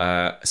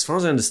far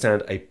as I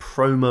understand, a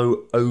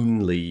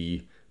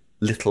promo-only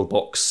little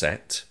box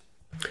set,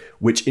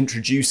 which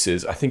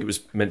introduces, I think it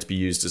was meant to be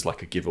used as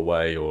like a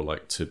giveaway or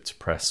like to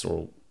press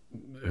or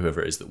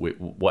whoever it is that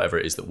whatever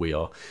it is that we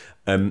are.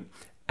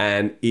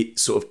 And it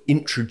sort of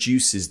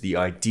introduces the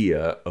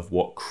idea of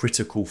what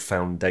Critical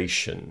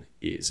Foundation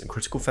is. And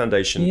Critical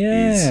Foundation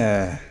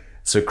is...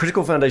 So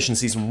Critical Foundation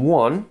Season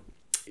 1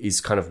 is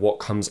kind of what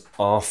comes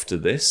after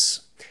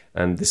this.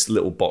 And this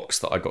little box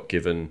that I got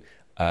given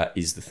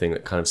is the thing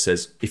that kind of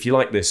says, if you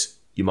like this,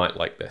 you might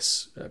like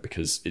this,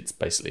 because it's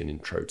basically an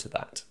intro to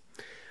that.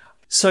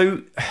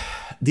 So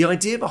the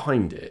idea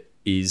behind it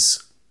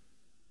is,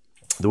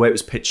 the way it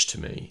was pitched to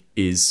me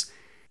is,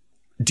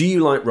 do you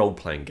like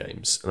role-playing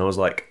games? And I was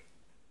like,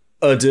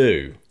 I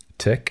do.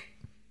 Tick.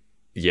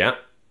 Yeah.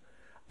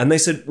 And they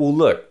said, well,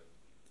 look,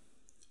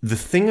 the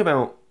thing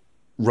about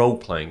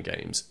role-playing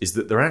games is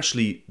that they're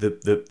actually,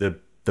 the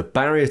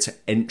barrier to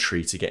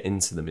entry to get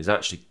into them is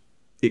actually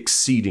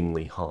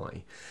exceedingly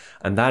high.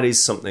 And that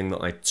is something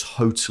that I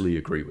totally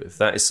agree with.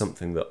 That is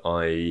something that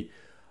I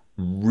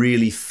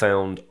really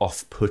found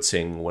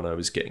off-putting when I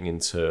was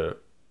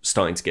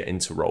starting to get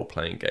into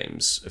role-playing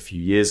games a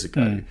few years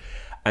ago.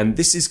 And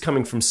this is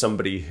coming from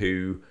somebody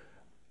who,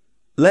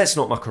 let's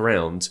not muck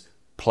around,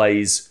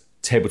 plays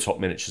tabletop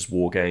miniatures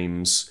war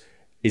games,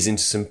 is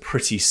into some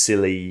pretty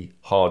silly,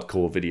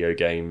 hardcore video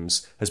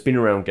games, has been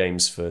around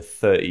games for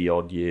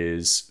 30-odd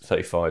years,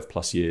 35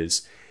 plus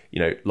years. You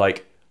know,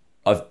 like,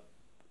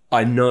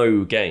 I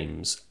know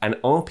games, and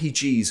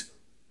RPGs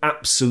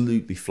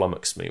absolutely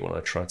flummox me when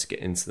I try to get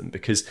into them,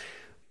 because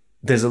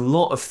there's a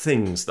lot of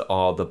things that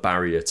are the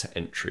barrier to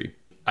entry.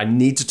 I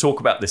need to talk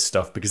about this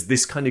stuff because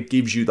this kind of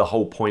gives you the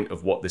whole point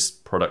of what this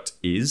product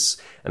is,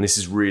 and this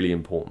is really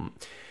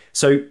important.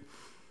 So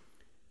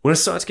when I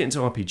started to get into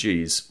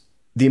RPGs,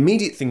 the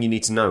immediate thing you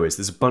need to know is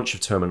there's a bunch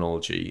of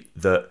terminology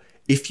that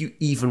if you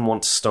even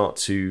want to start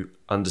to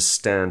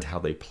understand how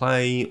they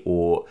play,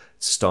 or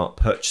start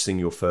purchasing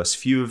your first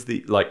few of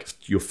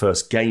your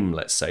first game,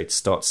 let's say, to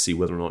start to see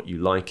whether or not you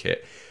like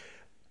it,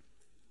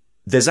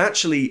 there's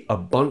actually a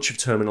bunch of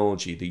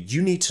terminology that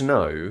you need to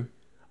know.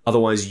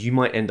 Otherwise, you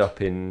might end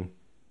up in,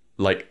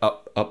 like,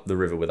 up the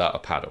river without a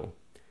paddle.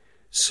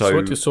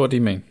 So what do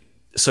you mean?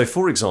 So,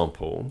 for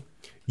example,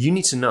 you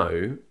need to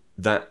know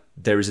that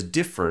there is a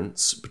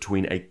difference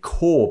between a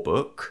core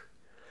book,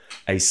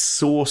 a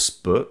source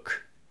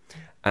book,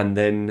 and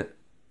then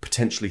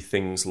potentially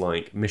things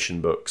like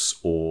mission books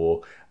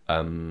or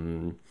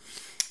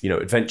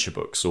adventure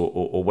books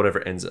or whatever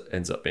it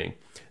ends up being.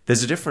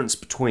 There's a difference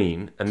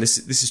between, and this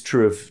is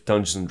true of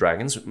Dungeons and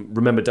Dragons.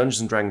 Remember, Dungeons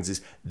and Dragons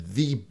is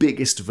the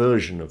biggest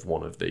version of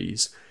one of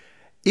these.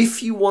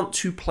 If you want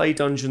to play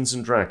Dungeons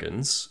and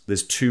Dragons,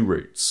 there's two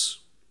routes.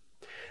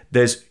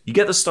 You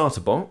get the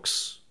starter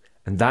box,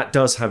 and that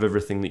does have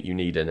everything that you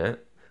need in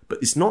it, but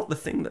it's not the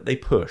thing that they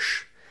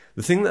push.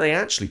 The thing that they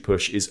actually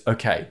push is,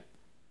 okay,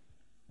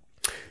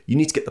 you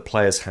need to get the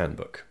player's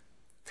handbook,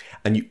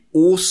 and you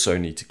also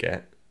need to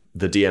get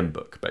the DM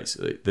book,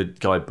 basically, the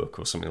guidebook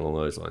or something along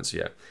those lines,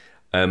 yeah.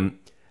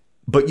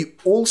 But you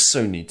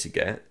also need to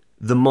get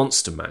the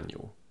monster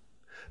manual,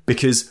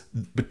 because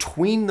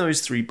between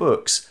those three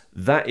books,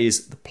 that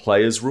is the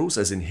player's rules,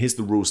 as in here's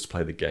the rules to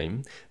play the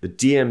game, the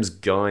DM's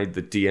guide,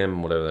 the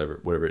DM,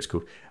 whatever it's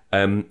called,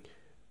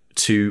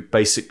 to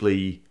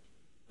basically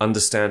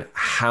understand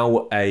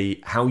how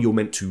you're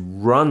meant to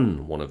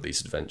run one of these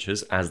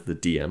adventures as the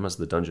DM, as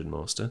the dungeon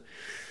master.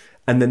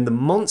 And then the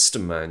monster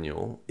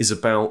manual is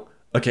about,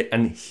 okay,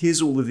 and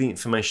here's all of the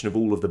information of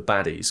all of the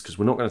baddies, because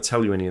we're not going to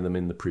tell you any of them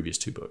in the previous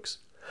two books.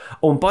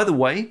 Oh, and by the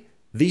way,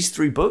 these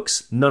three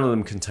books, none of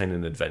them contain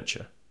an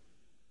adventure,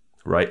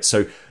 right?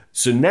 So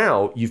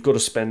now you've got to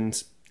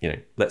spend,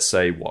 let's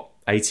say,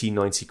 80,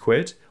 90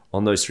 quid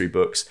on those three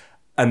books,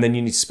 and then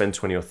you need to spend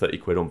 20 or 30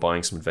 quid on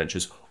buying some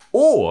adventures.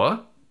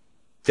 Or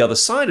the other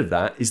side of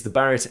that is the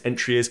barrier to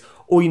entry is,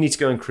 or you need to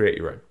go and create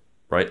your own,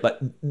 right? Like,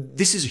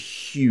 this is a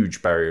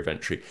huge barrier of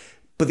entry.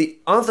 But the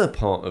other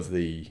part of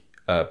the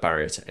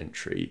barrier to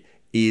entry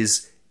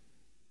is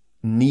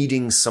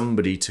needing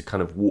somebody to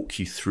kind of walk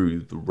you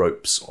through the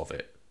ropes of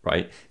it,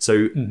 right?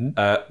 So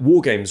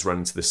war games run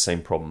into this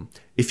same problem.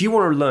 If you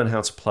want to learn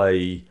how to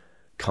play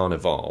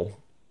Carnival,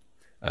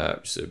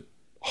 which is a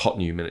hot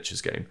new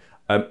miniatures game,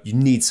 you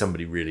need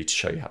somebody really to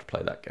show you how to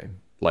play that game.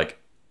 Like,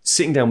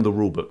 sitting down with a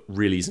rule book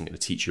really isn't going to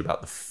teach you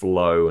about the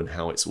flow and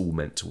how it's all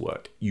meant to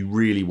work. You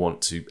really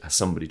want to have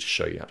somebody to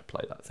show you how to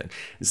play that thing.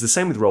 It's the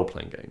same with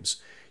role-playing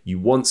games. You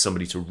want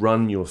somebody to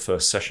run your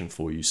first session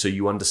for you so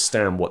you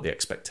understand what the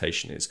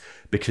expectation is,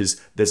 because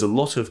there's a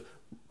lot of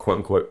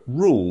quote-unquote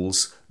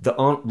rules that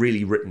aren't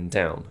really written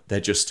down.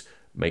 They're just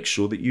make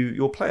sure that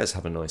your players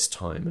have a nice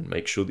time, and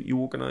make sure that you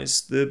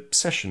organise the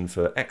session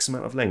for X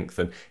amount of length,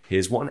 and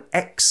here's what an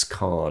X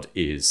card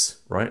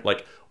is, right?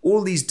 Like,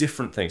 all these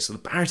different things. So the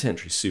barrier to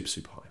entry is super,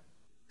 super high.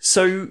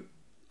 So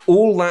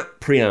all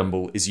that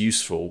preamble is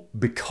useful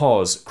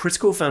because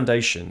Critical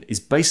Foundation is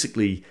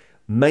basically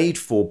made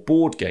for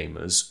board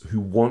gamers who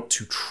want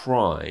to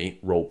try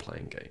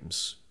role-playing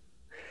games.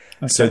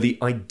 Okay. So the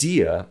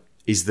idea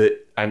is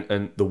that,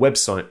 and the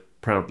website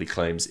proudly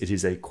claims it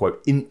is a,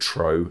 quote,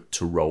 intro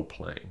to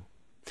role-playing.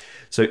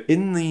 So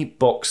in the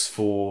box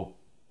for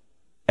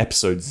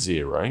episode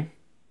 0,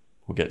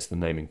 We'll get to the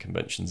naming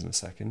conventions in a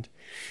second.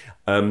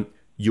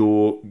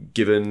 You're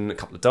given a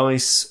couple of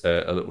dice,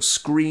 a little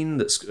screen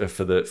that's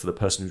for the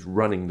person who's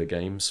running the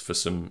games, for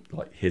some,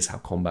 like, here's how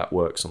combat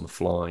works on the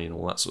fly and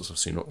all that sort of stuff,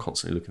 so you're not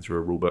constantly looking through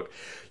a rule book.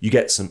 You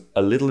get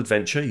a little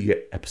adventure. You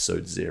get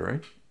episode 0.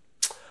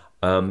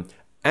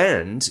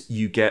 And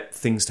you get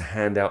things to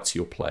hand out to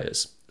your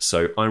players.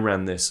 So I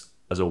ran this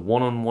as a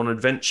one-on-one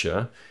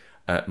adventure,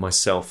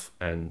 myself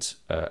and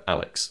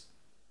Alex.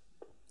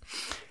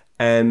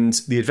 And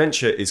the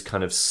adventure is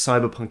kind of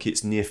cyberpunk.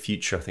 It's near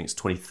future. I think it's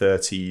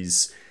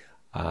 2030s.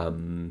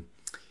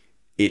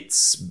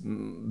 It's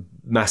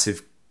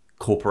massive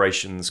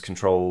corporations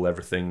control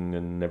everything,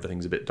 and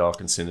everything's a bit dark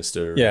and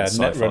sinister. Yeah, and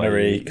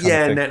netrunnery.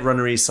 Yeah,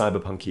 netrunnery,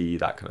 cyberpunky,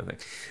 that kind of thing.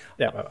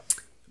 Yeah,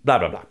 blah,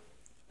 blah, blah.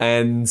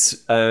 And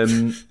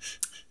so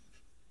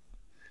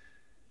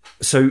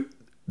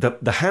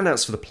the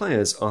handouts for the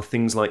players are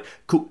things like,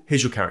 cool,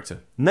 here's your character.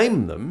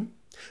 Name them.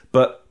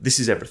 But this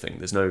is everything.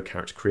 There's no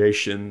character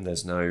creation.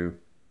 There's no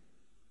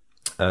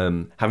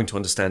having to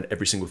understand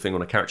every single thing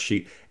on a character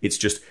sheet. It's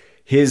just,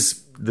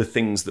 here's the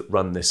things that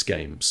run this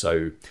game.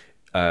 So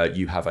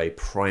you have a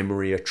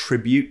primary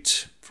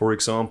attribute, for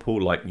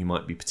example, like you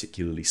might be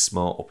particularly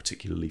smart or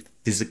particularly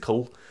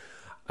physical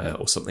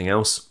or something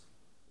else.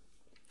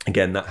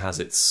 Again, that has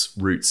its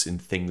roots in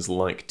things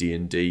like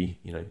D&D.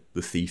 You know,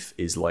 the thief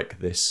is like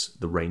this.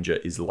 The ranger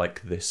is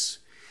like this.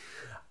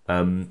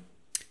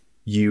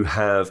 You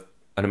have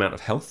an amount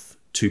of health,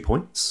 2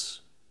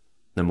 points,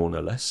 no more, no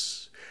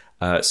less.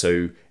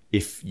 So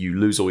if you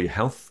lose all your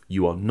health,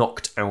 you are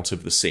knocked out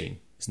of the scene.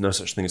 There's no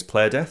such thing as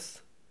player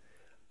death.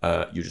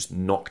 You're just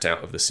knocked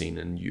out of the scene,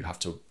 and you have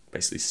to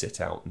basically sit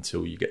out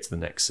until you get to the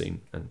next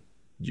scene, and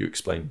you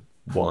explain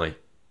why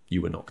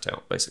you were knocked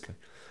out, basically.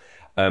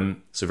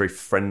 So very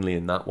friendly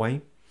in that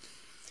way.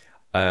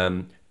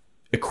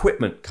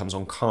 Equipment comes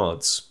on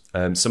cards.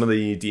 Some of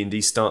the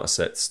D&D starter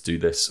sets do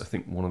this. I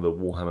think one of the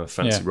Warhammer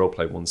Fantasy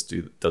Roleplay ones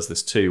does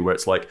this too, where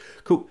it's like,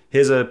 cool,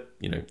 here's the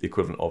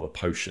equivalent of a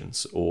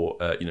potions, or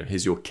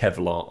here's your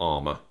Kevlar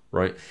armor,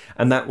 right?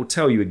 And that will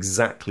tell you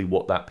exactly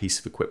what that piece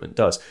of equipment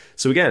does.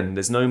 So again,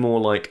 there's no more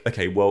like,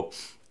 okay, well,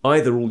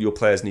 either all your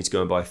players need to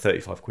go and buy a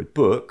 35 quid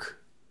book,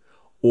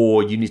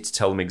 or you need to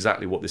tell them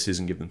exactly what this is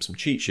and give them some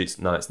cheat sheets.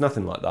 No, it's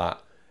nothing like that.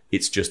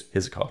 It's just,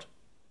 here's a card.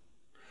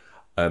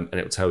 And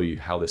it will tell you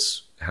how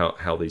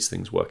these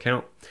things work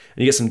out. And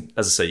you get some,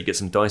 as I say, you get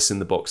some dice in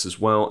the box as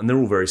well, and they're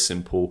all very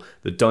simple.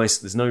 The dice,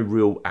 there's no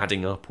real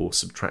adding up or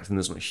subtracting.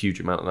 There's not a huge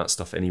amount of that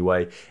stuff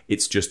anyway.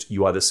 It's just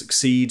you either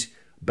succeed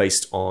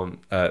based on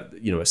a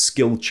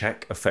skill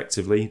check,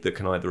 effectively, that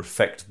can either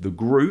affect the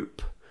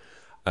group.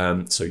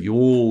 So you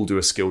all do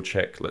a skill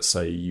check. Let's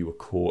say you were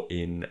caught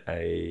in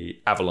a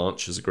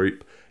avalanche as a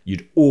group.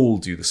 You'd all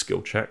do the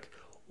skill check.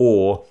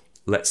 Or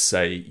let's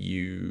say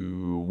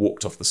you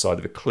walked off the side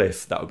of a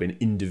cliff, that would be an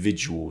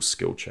individual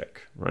skill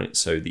check, right?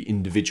 So the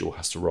individual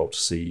has to roll to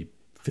see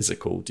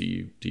physical, do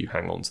you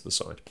hang on to the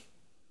side?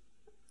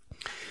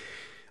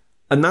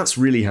 And that's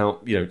really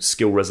how,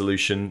 skill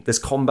resolution. There's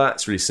combat,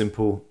 it's really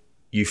simple.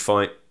 You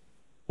fight,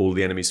 all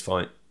the enemies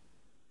fight,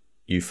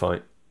 you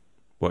fight,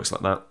 works like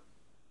that.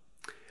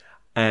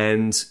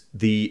 And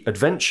the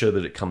adventure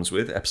that it comes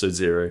with, episode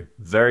 0,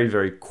 very,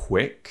 very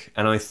quick.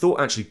 And I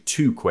thought actually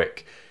too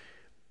quick.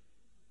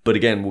 But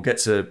again, we'll get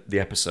to the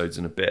episodes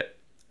in a bit,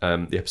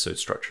 the episode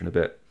structure in a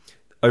bit.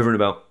 Over in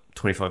about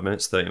 25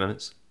 minutes, 30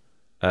 minutes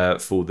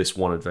for this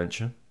one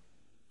adventure.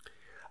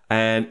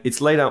 And it's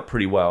laid out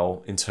pretty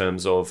well in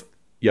terms of,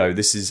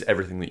 this is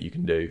everything that you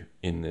can do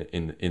in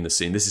the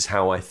scene. This is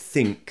how I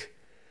think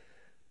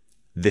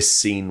this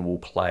scene will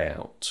play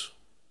out.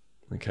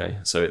 Okay,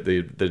 so the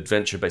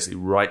adventure basically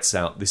writes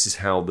out, this is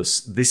how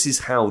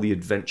the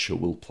adventure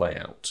will play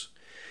out.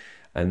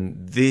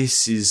 And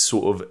this is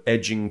sort of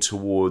edging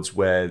towards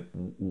whether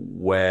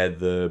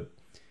or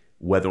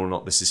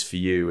not this is for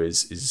you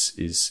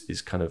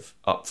is kind of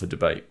up for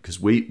debate, because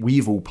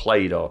we've all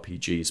played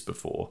RPGs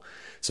before,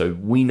 so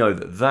we know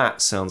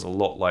that sounds a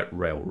lot like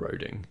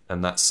railroading,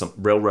 and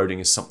railroading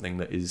is something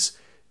that is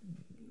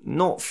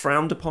not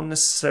frowned upon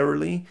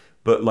necessarily,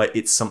 but like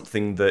it's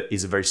something that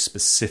is a very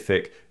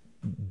specific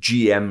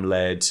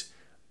GM-led,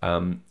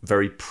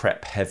 very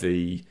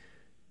prep-heavy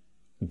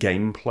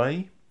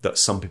gameplay that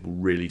some people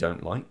really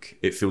don't like.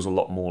 It feels a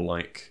lot more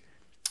like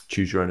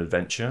choose your own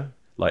adventure.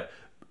 Like,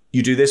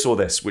 you do this or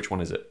this, which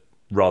one is it?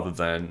 Rather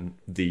than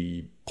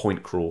the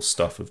point crawl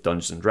stuff of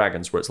Dungeons and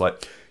Dragons, where it's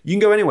like, you can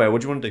go anywhere,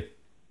 what do you want to do?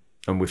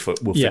 And we'll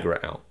figure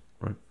it out,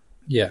 right?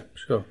 Yeah,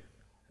 sure.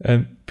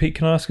 Pete,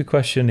 can I ask a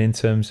question in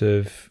terms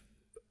of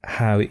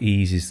how it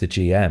eases the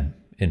GM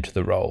into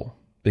the role?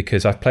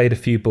 Because I've played a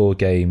few board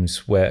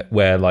games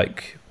where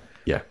like...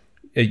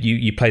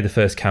 You play the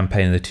first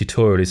campaign and the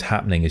tutorial is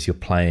happening as you're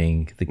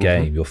playing the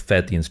game. Mm-hmm. You're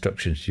fed the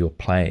instructions you're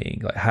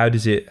playing. Like, how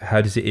does it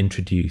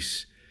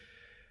introduce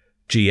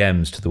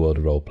GMs to the world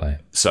of role playing?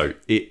 So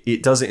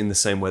it does it in the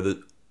same way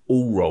that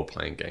all role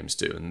playing games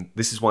do, and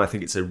this is why I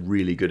think it's a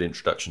really good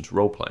introduction to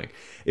role playing.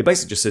 It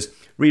basically just says,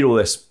 read all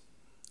this,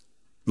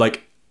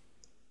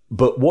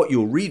 but what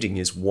you're reading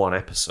is one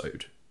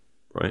episode,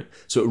 right?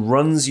 So it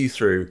runs you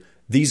through,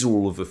 these are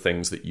all of the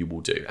things that you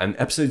will do. And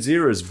episode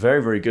 0 is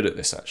very, very good at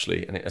this,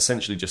 actually. And it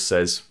essentially just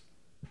says,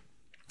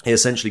 it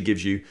essentially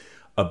gives you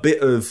a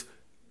bit of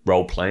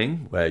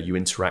role-playing where you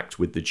interact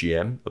with the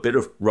GM, a bit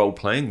of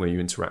role-playing where you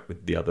interact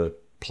with the other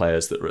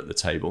players that are at the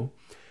table,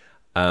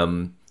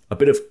 a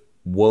bit of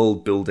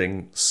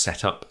world-building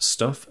setup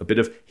stuff, a bit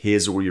of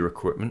here's all your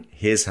equipment,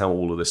 here's how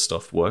all of this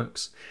stuff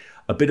works,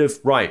 a bit of,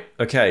 right,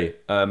 okay,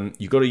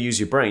 you've got to use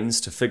your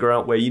brains to figure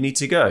out where you need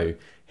to go.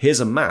 Here's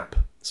a map.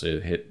 So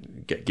you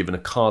get given a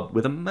card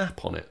with a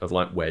map on it of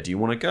like, where do you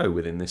want to go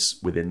within this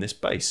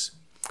base?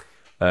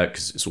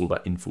 Because it's all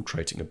about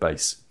infiltrating a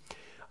base.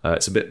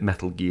 It's a bit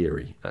Metal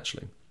Gear-y,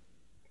 actually.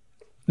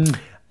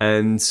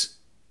 And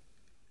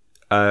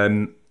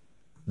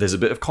there's a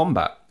bit of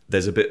combat.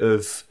 There's a bit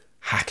of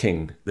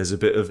hacking. There's a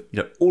bit of,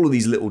 all of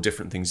these little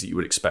different things that you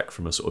would expect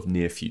from a sort of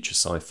near-future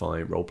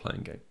sci-fi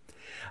role-playing game.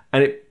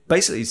 And it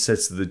basically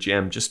says to the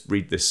GM, just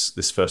read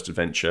this first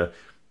adventure.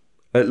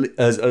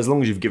 As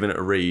long as you've given it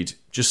a read,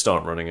 just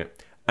start running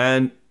it.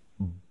 And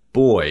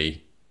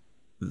boy,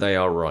 they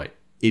are right.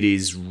 It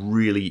is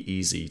really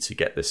easy to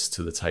get this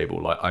to the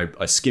table. Like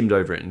I skimmed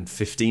over it in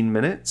 15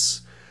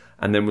 minutes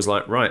and then was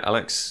like, right,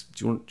 Alex,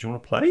 do you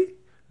want to play?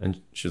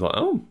 And she was like,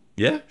 oh,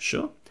 yeah,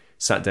 sure.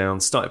 Sat down,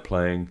 started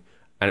playing,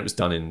 and it was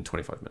done in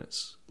 25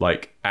 minutes.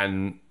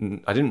 And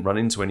I didn't run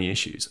into any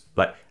issues.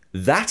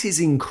 That is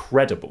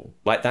incredible.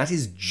 That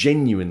is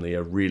genuinely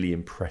a really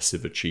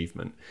impressive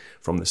achievement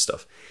from this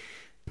stuff.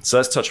 So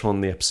let's touch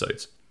on the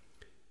episodes.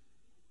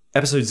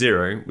 Episode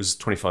 0 was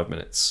 25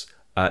 minutes.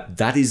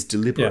 That is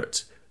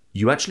deliberate. Yeah.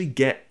 You actually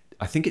get,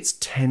 I think it's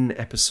 10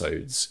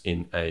 episodes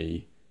in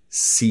a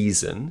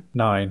season.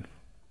 9.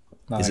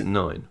 Is it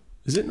 9?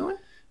 Is it 9?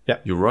 Yeah.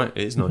 You're right,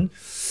 it is 9.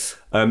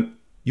 Mm-hmm.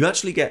 You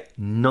actually get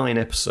 9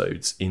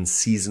 episodes in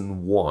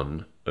season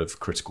 1 of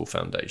Critical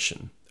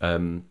Foundation,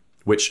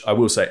 which I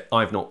will say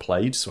I've not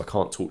played, so I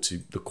can't talk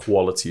to the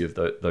quality of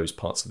those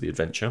parts of the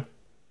adventure.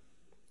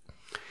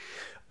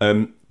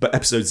 But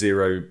episode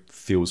 0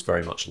 feels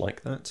very much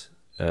like that.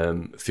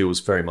 Feels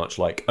very much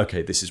like,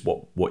 okay, this is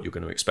what you're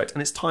going to expect.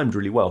 And it's timed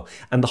really well.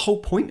 And the whole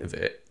point of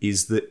it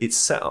is that it's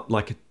set up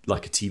like a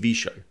TV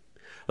show.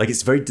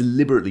 It's very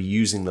deliberately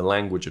using the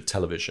language of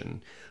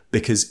television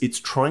because it's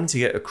trying to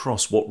get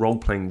across what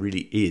role-playing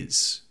really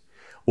is.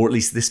 Or at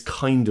least this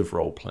kind of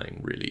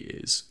role-playing really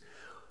is.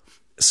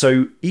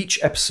 So each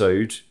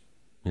episode,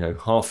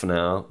 half an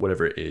hour,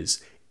 whatever it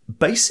is,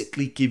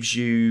 basically gives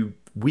you,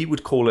 we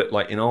would call it,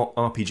 in our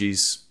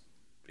RPGs,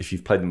 if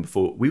you've played them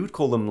before, we would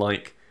call them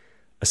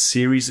a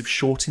series of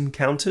short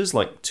encounters,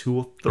 2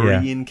 or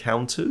 3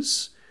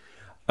 encounters.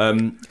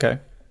 Okay.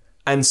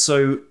 And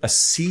so a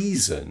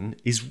season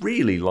is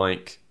really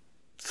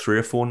 3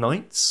 or 4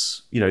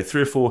 nights,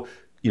 3 or 4,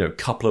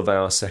 couple of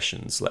hour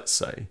sessions, let's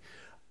say,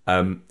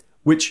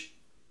 which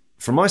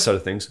from my side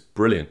of things,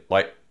 brilliant.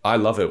 I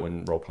love it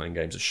when role-playing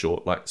games are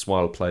short. That's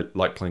why I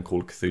like playing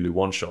Call of Cthulhu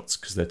one-shots,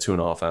 because they're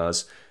 2.5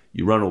 hours.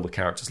 You run all the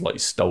characters like you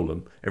stole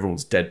them.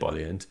 Everyone's dead by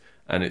the end.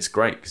 And it's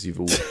great because you've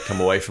all come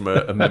away from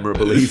a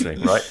memorable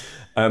evening, right?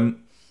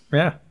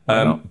 Yeah.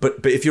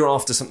 But if you're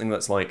after something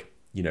that's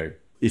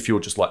if you're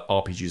just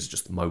RPGs is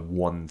just my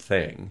one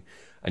thing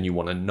and you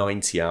want a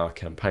 90-hour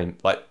campaign,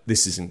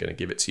 this isn't going to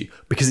give it to you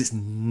because it's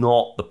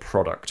not the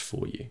product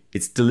for you.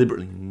 It's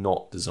deliberately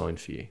not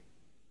designed for you.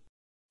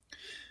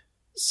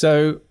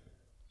 So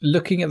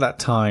looking at that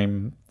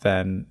time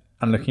then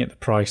and looking at the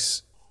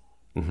price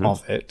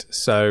of it,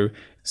 so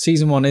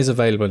season 1 is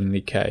available in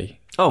the UK.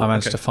 I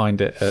managed to find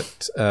it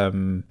at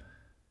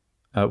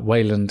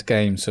Wayland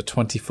Games for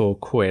 24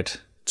 quid.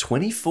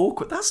 24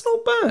 quid? That's not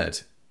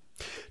bad.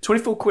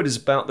 24 quid is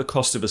about the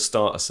cost of a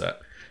starter set.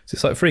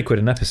 So it's £3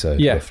 an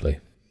episode, roughly.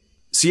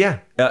 So yeah,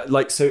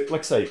 like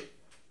I say,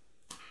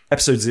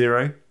 episode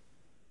 0,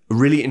 a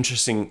really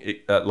interesting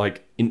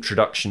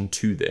introduction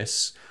to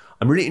this.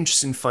 I'm really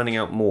interested in finding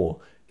out more.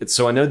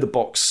 So I know the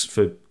box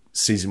for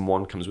season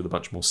 1 comes with a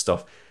bunch more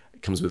stuff.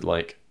 It comes with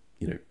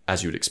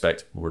as you would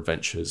expect, more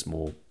adventures,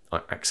 more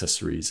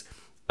accessories.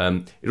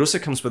 It also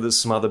comes with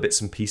some other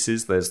bits and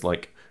pieces. There's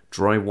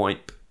dry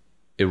wipe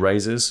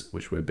erasers,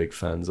 which we're big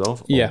fans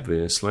of,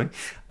 obviously.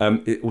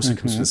 It also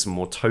comes with some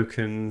more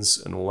tokens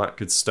and all that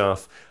good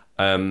stuff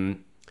for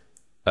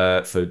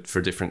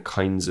different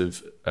kinds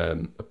of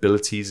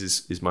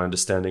abilities, is my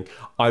understanding.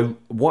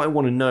 What I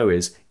want to know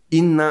is,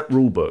 in that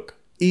rulebook,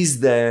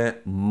 is there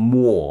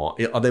more?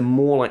 Are there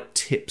more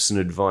tips and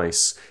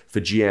advice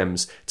for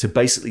GMs to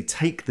basically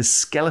take the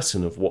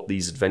skeleton of what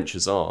these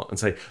adventures are and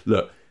say,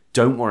 look,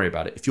 don't worry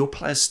about it. If your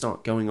players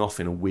start going off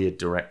in a weird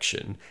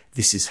direction,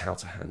 this is how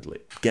to handle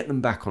it. Get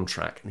them back on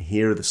track, and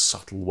here are the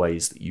subtle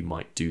ways that you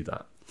might do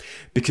that.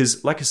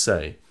 Because, like I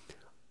say,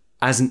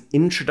 as an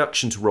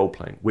introduction to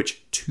role-playing,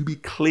 which, to be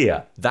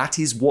clear, that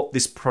is what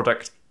this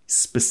product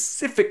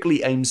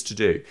specifically aims to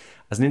do.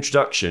 As an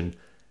introduction,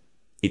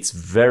 it's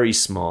very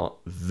smart,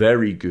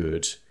 very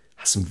good,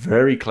 has some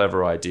very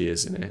clever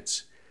ideas in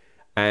it.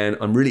 And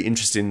I'm really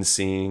interested in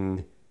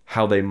seeing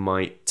how they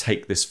might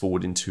take this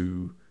forward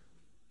into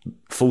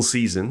full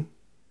season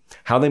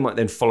how they might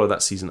then follow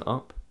that season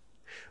up,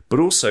 but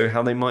also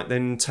how they might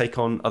then take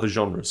on other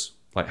genres.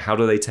 Like, how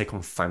do they take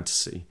on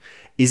fantasy?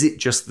 Is it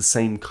just the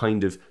same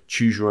kind of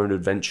choose your own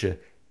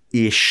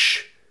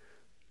adventure-ish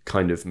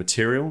kind of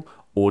material?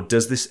 Or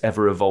does this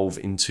ever evolve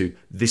into,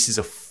 this is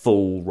a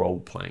full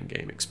role-playing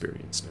game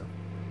experience now?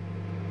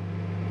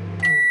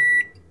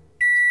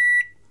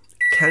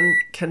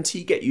 Can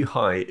tea get you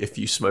high if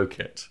you smoke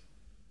it?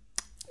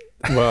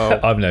 Well,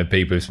 I've known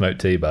people who smoke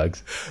tea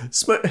bags.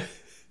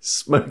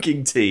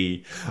 Smoking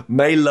tea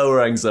may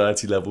lower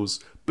anxiety levels,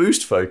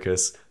 boost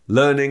focus,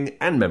 learning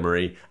and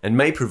memory, and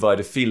may provide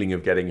a feeling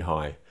of getting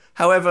high.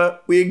 However,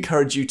 we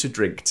encourage you to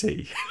drink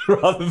tea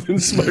rather than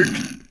smoke.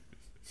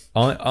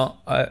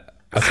 I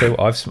tell you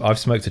what, I've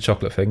smoked a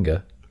chocolate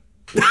finger.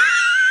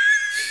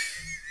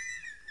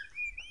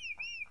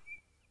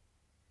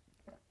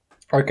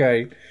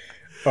 okay.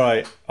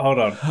 Right, hold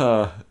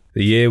on.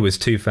 The year was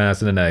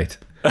 2008.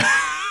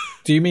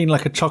 Do you mean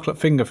like a chocolate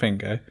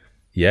finger?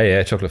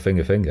 Yeah, chocolate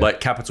finger. Like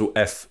capital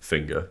F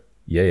finger.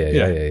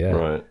 Yeah.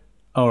 Right.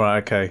 All right,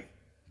 okay.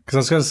 Because I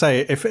was going to say,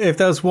 if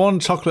there's one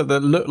chocolate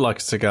that looked like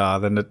a cigar,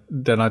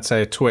 then I'd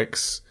say a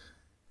Twix,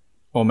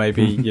 or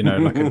maybe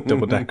like a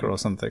double decker or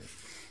something.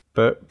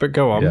 But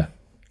go on. Yeah.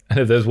 And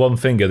if there's one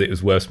finger that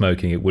was worth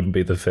smoking, it wouldn't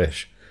be the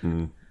fish.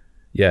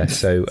 Yeah.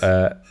 So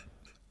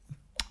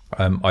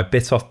I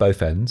bit off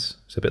both ends.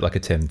 It's a bit like a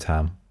Tim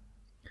Tam,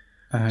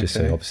 just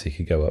so obviously it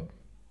could go up.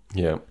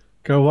 Yeah.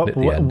 Go up.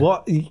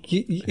 What?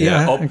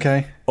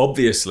 Okay.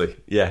 Obviously,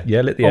 yeah.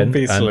 Yeah, lit the end.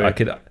 Obviously.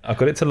 And I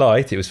got it to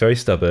light. It was very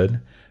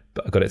stubborn.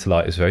 But I got it to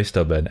light. It was very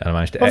stubborn, and I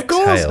managed to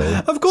exhale.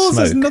 Of course, smoke.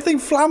 there's nothing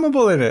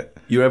flammable in it.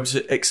 You were able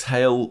to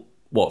exhale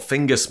what?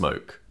 Finger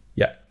smoke.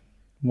 Yeah.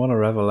 What a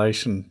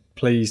revelation!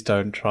 Please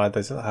don't try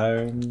this at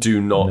home.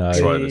 Do not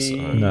try this at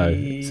home. No,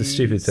 it's a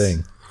stupid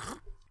thing.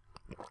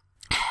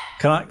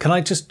 Can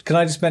I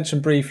just mention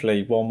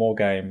briefly one more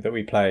game that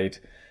we played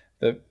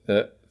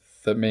that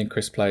me and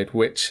Chris played,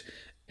 which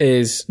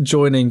is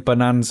joining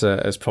Bonanza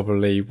as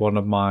probably one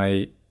of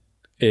my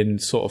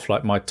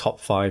top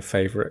 5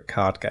 favorite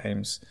card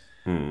games.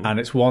 And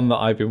it's one that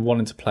I've been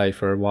wanting to play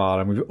for a while,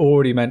 and we've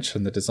already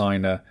mentioned the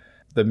designer,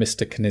 the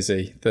Mr.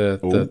 Knizia,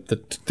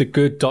 the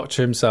good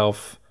doctor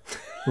himself,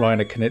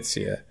 Reiner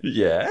Knizia.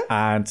 Yeah.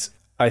 And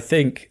I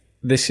think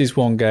this is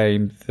one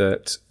game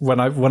that when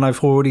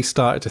I've already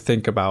started to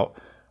think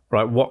about,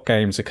 right, what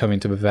games are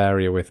coming to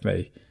Bavaria with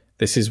me,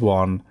 this is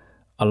one,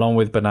 along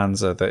with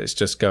Bonanza, that is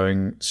just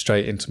going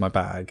straight into my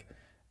bag.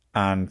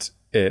 And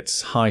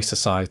it's High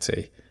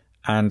Society.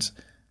 And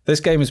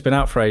this game has been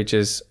out for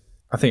ages.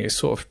 I think it's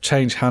sort of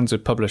changed hands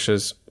with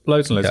publishers,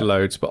 loads and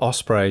loads, but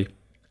Osprey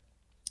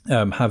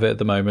have it at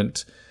the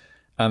moment.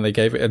 And they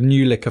gave it a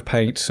new lick of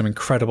paint, some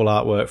incredible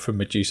artwork from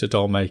Medusa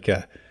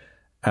Dollmaker,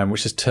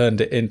 which has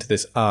turned it into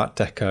this Art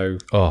Deco.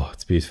 Oh,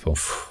 it's beautiful.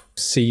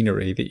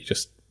 Scenery that you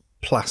just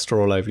plaster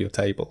all over your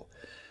table.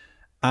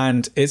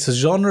 And it's a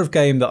genre of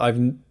game that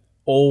I've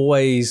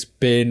always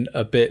been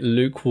a bit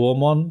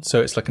lukewarm on.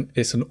 So it's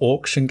it's an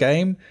auction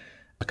game.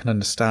 I can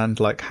understand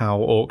like how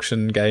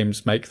auction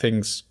games make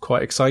things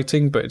quite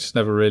exciting, but it's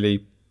never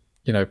really,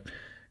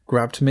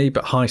 grabbed me.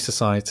 But High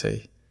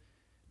Society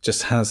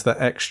just has that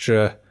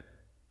extra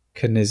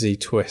Knizia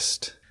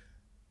twist.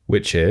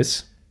 Which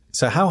is?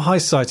 So how High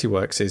Society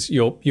works is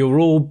you're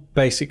all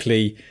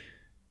basically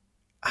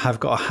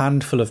have got a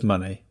handful of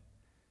money,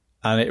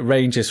 and it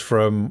ranges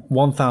from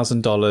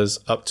 $1,000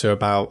 up to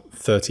about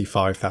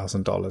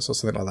 $35,000 or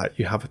something like that.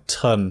 You have a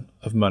ton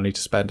of money to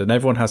spend, and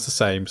everyone has the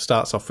same,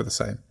 starts off with the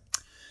same.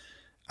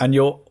 And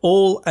you're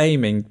all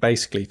aiming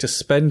basically to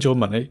spend your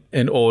money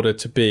in order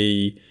to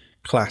be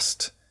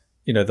classed,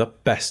 the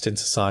best in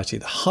society,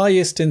 the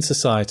highest in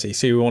society.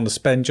 So you want to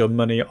spend your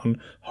money on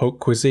haute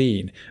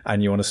cuisine,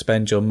 and you want to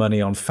spend your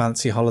money on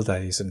fancy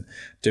holidays and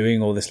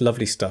doing all this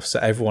lovely stuff so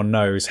everyone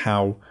knows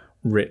how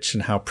rich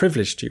and how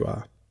privileged you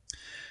are.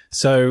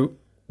 So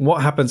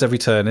what happens every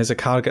turn is a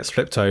card gets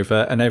flipped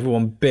over and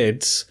everyone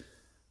bids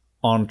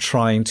on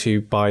trying to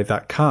buy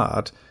that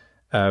card.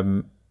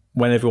 When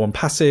everyone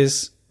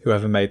passes,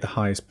 whoever made the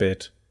highest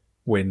bid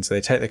wins.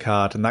 They take the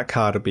card, and that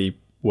card will be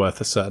worth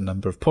a certain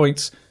number of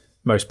points.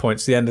 Most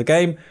points at the end of the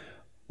game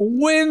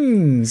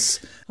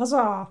wins.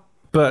 Huzzah!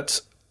 But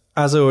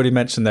as I already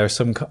mentioned, there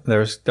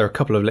are a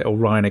couple of little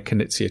Reiner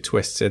Knizia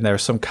twists in. There are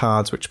some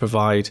cards which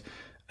provide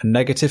a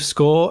negative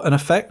score and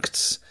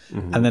effects,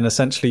 and then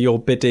essentially you're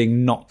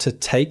bidding not to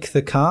take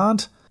the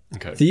card.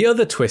 Okay. The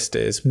other twist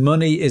is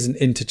money isn't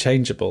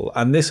interchangeable,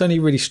 and this only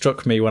really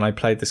struck me when I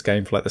played this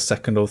game for like the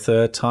second or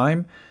third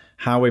time,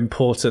 how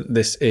important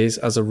this is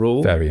as a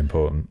rule. Very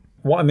important.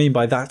 What I mean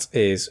by that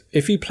is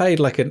if you played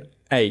like an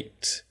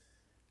 8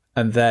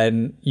 and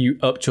then you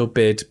upped your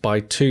bid by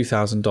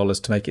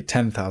 $2,000 to make it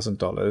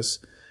 $10,000,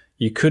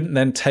 you couldn't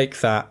then take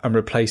that and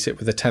replace it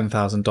with a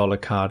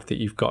 $10,000 card that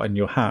you've got in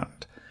your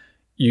hand.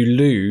 You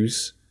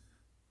lose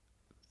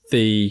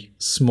the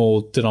small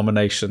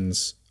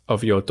denominations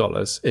of your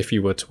dollars if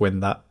you were to win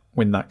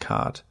that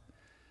card.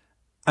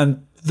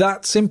 And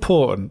that's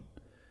important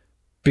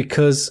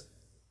because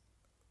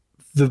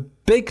the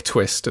big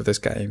twist of this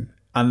game,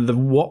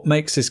 And what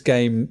makes this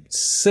game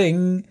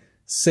sing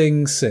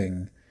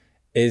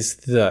is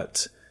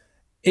that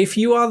if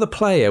you are the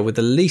player with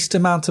the least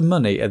amount of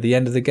money at the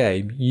end of the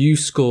game, you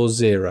score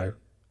 0.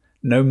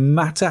 No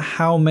matter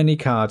how many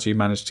cards you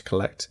manage to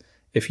collect.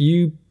 If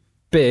you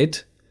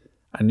bid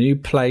and you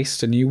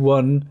placed and you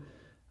won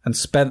and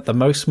spent the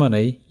most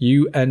money,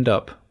 you end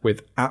up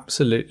with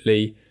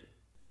absolutely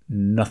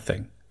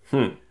nothing.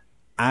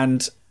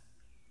 And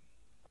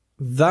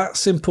that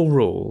simple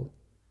rule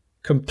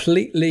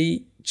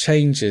completely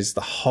changes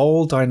the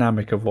whole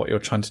dynamic of what you're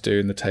trying to do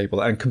in the table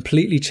and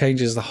completely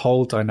changes the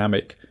whole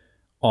dynamic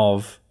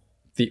of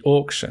the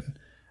auction.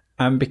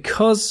 And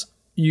because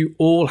you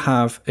all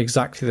have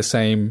exactly the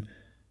same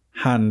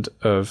hand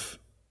of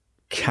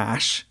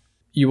cash,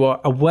 you are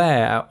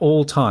aware at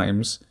all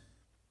times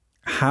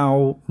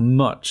how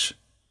much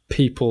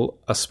people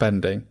are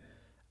spending.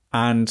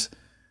 And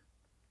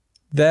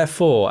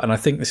therefore, and I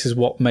think this is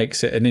what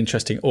makes it an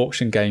interesting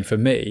auction game for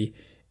me,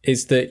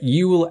 is that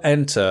you will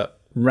enter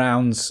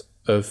rounds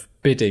of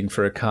bidding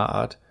for a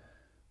card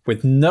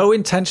with no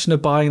intention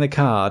of buying the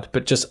card,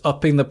 but just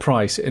upping the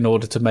price in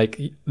order to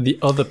make the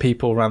other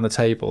people around the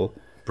table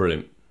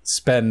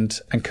spend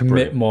and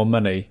commit more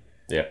money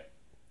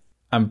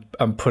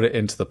and put it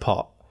into the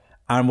pot.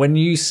 And when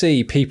you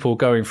see people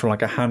going from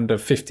like a hand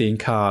of 15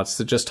 cards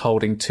to just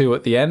holding 2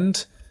 at the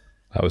end,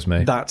 that was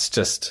me. That's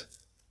just,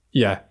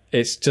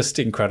 it's just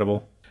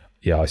incredible.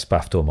 Yeah, I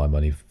spaffed all my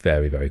money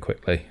very, very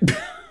quickly.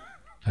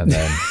 And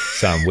then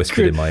Sam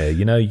whispered in my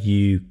ear,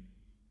 you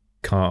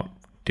can't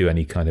do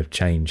any kind of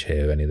change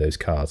here, any of those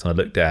cards. And I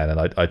looked down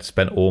and I'd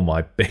spent all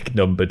my big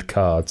numbered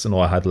cards and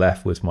all I had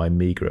left was my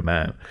meagre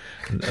amount.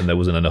 And there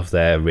wasn't enough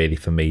there really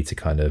for me to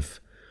kind of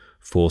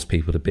force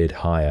people to bid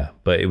higher.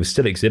 But it was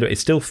still exhilarating. It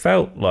still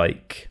felt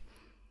like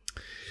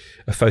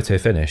a photo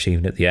finish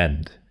even at the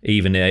end.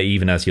 Even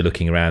as you're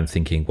looking around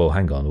thinking, well,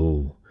 hang on,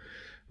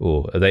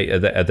 are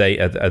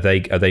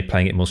they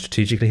playing it more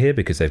strategically here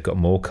because they've got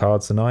more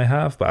cards than I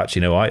have? But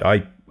actually, no,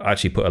 I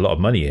actually put a lot of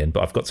money in,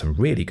 but I've got some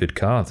really good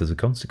cards as a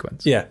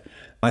consequence. Yeah.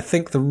 I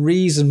think the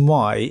reason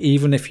why,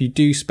 even if you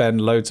do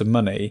spend loads of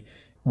money,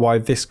 why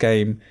this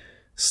game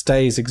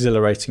stays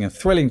exhilarating and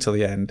thrilling till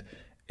the end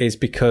is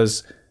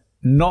because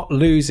not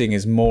losing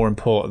is more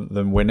important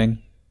than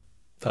winning.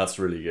 That's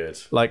really good.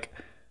 Like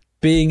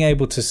being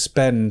able to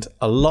spend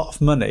a lot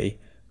of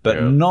money,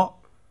 but not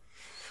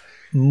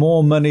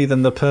more money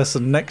than the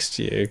person next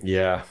to you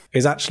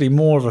is actually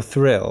more of a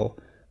thrill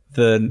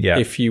than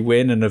if you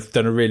win and have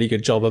done a really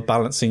good job of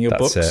balancing your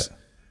books. That's it.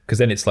 Because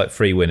then it's like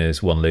 3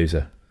 winners, 1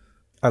 loser.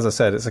 As I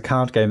said, it's a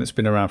card game that's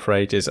been around for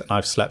ages and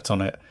I've slept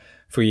on it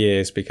for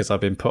years because I've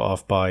been put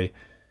off by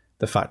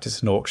the fact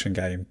it's an auction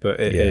game. But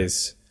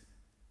the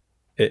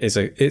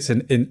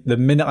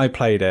minute I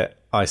played it,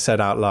 I said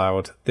out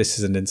loud, this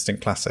is an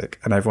instant classic.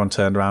 And everyone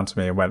turned around to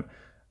me and went,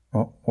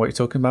 what are you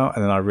talking about?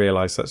 And then I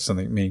realised that's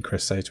something me and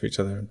Chris say to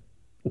each other.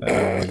 And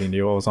I really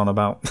knew what I was on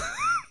about.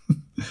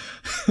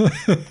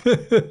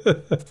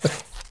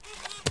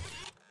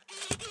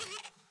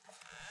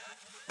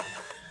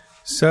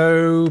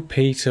 So,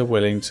 Peter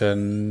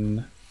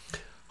Willington.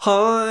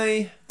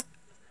 Hi.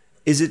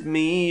 Is it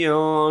me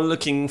you're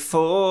looking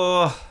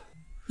for?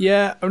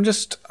 Yeah, I'm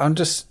just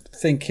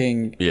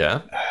thinking.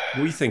 Yeah?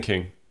 What are you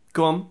thinking?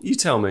 Go on, you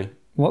tell me.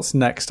 What's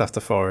next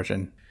after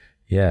foraging?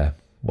 Yeah.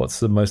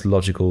 What's the most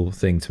logical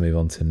thing to move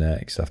on to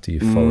next after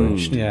you've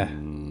foraged? Yeah.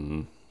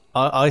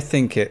 I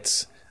think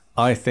it's...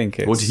 What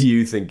do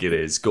you think it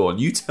is? Go on,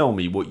 you tell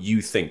me what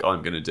you think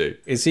I'm going to do.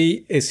 Is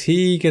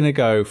he going to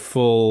go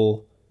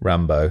full...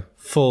 Rambo.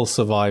 Full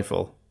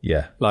survival?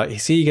 Yeah. Like,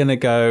 is he going to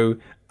go,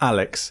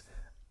 Alex,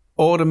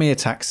 order me a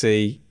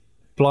taxi,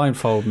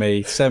 blindfold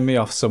me, send me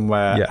off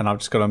somewhere, and I'm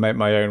just going to make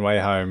my own way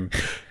home?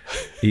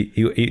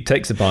 He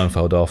takes the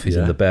blindfold off. He's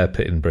in the bear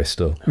pit in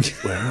Bristol.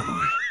 Where am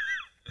I?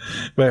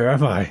 Where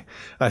am I?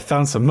 I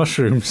found some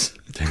mushrooms.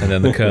 And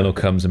then the colonel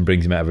comes and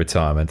brings him out of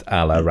retirement,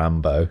 a la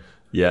Rambo.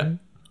 Yeah.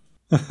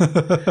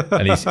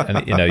 and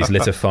he's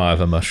lit a fire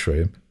of a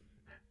mushroom.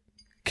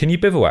 Can you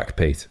bivouac,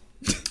 Pete?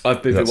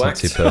 I've bivouacked. That's not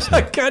too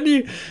personal. Can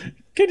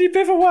you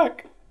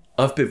bivouac?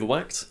 I've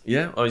bivouacked.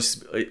 Yeah, I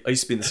used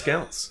to be in the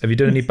Scouts. Have you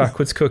done any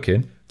backwards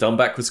cooking? Done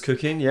backwards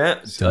cooking. Yeah,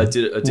 I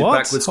did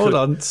What? backwards. Hold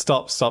on.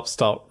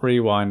 Stop.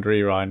 Rewind.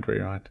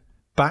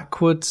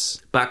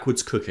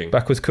 Backwards cooking.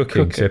 Backwards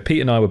cooking. So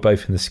Pete and I were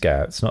both in the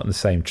Scouts, not in the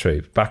same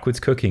troop. Backwards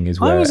cooking is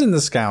where... I was in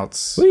the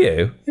Scouts. Were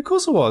you? Of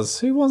course I was.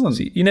 Who wasn't?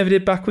 So you never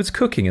did backwards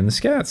cooking in the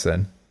Scouts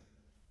then?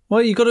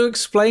 Well, you got to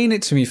explain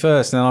it to me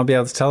first, and then I'll be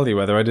able to tell you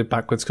whether I did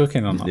backwards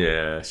cooking or not.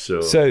 Yeah,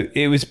 sure. So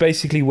it was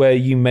basically where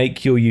you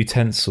make your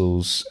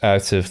utensils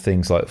out of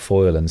things like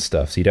foil and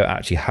stuff. So you don't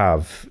actually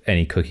have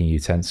any cooking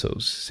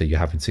utensils. So you're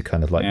having to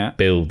kind of like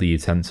build the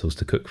utensils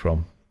to cook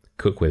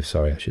with,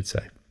 I should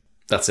say.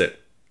 That's it.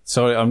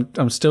 Sorry,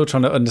 I'm still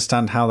trying to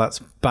understand how that's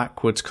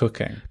backwards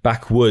cooking.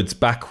 Backwards,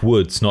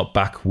 not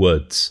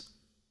backwards.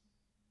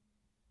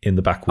 in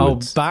the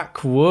backwoods. Oh,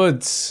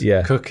 backwoods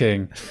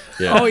cooking.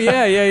 Yeah. Oh,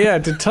 yeah.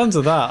 Did tons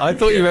of that. I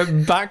thought you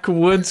meant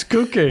backwoods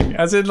cooking.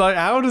 As in, like,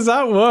 how does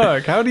that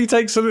work? How do you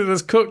take something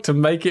that's cooked and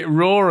make it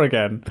raw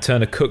again?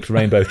 Turn a cooked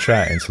rainbow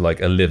trout into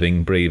like a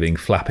living, breathing,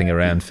 flapping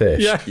around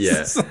fish.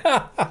 Yes.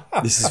 Yeah.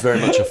 This is very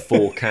much a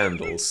Four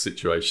Candles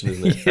situation,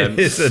 isn't it?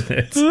 Isn't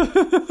it?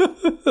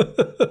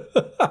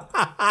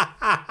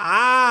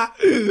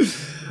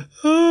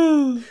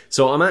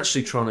 So I'm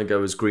actually trying to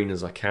go as green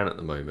as I can at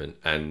the moment,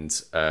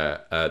 and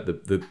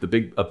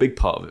a big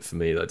part of it for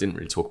me that I didn't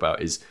really talk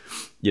about is,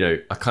 I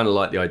kind of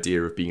like the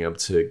idea of being able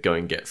to go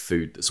and get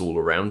food that's all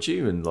around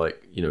you, and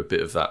like a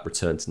bit of that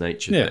return to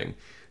nature thing.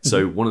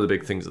 So one of the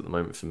big things at the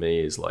moment for me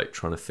is like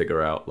trying to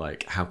figure out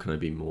like how can I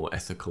be more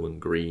ethical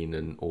and green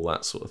and all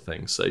that sort of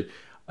thing. So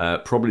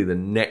probably the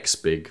next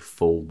big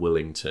full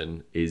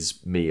Willington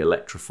is me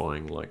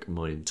electrifying like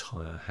my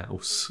entire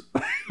house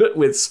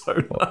with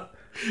solar.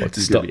 What,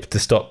 to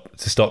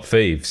stop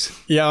thieves?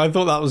 Yeah, I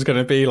thought that was going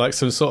to be like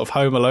some sort of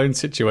Home Alone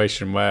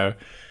situation where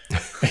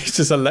he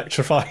just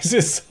electrifies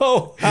his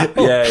whole house.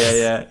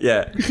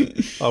 Yeah.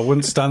 I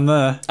wouldn't stand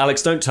there.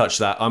 Alex, don't touch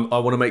that. I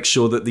want to make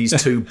sure that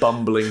these two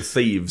bumbling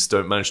thieves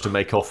don't manage to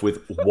make off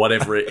with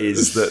whatever it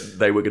is that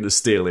they were going to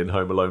steal in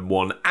Home Alone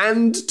 1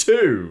 and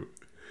 2.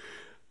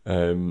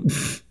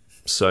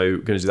 So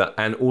going to do that.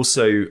 And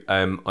also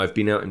I've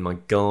been out in my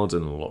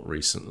garden a lot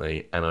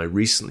recently, and I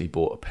recently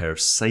bought a pair of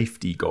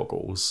safety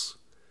goggles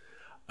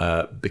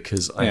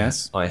because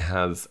I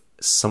have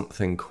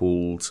something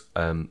called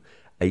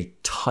a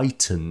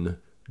Titan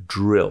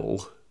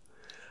drill.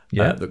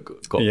 Yeah. A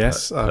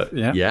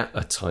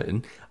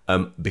Titan.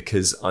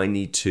 Because I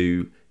need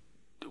to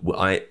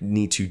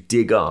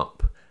dig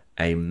up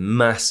a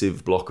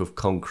massive block of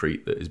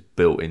concrete that is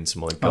built into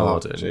my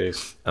garden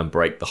and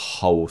break the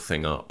whole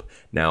thing up.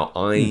 Now,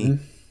 I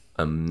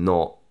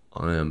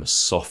am a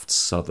soft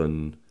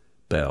southern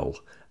belle,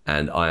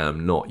 and I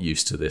am not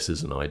used to this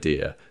as an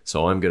idea.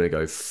 So I'm going to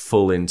go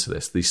full into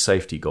this. These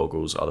safety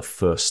goggles are the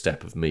first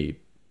step of me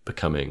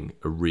becoming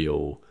a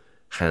real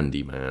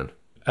handyman.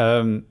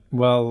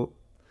 Well,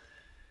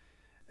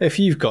 if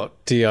you've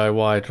got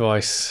DIY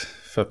advice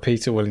for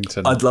Peter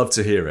Willington... I'd love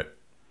to hear it.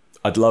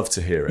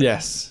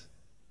 Yes.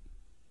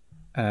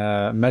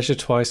 Measure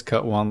twice,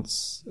 cut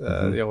once,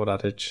 the old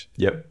adage.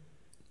 Yep.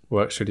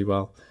 Works really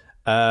well.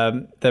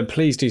 Then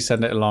please do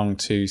send it along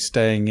to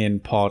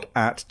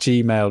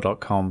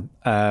stayinginpod@gmail.com,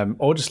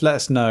 or just let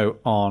us know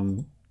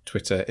on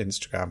Twitter,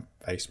 Instagram,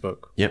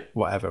 Facebook,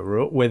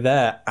 whatever. We're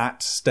there at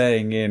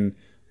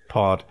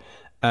stayinginpod.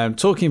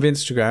 Talking of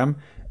Instagram,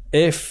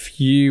 if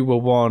you were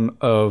one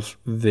of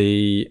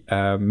the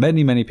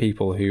many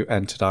people who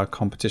entered our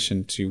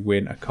competition to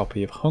win a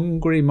copy of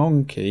Hungry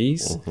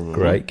Monkeys,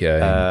 great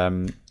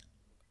game,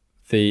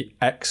 the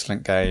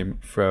excellent game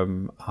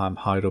from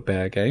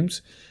Heidelberg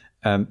Games,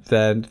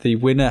 then the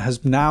winner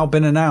has now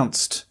been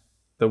announced.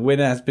 The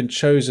winner has been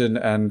chosen,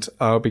 and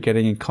I'll be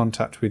getting in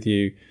contact with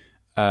you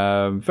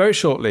very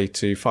shortly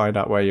to find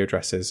out where your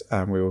address is,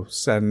 and we'll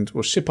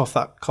ship off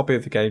that copy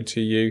of the game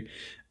to you,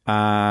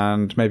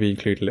 and maybe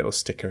include a little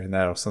sticker in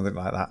there or something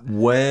like that.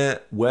 Where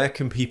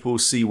can people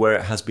see where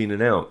it has been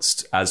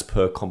announced as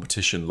per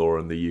competition law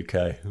in the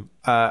UK?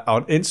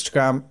 On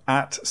Instagram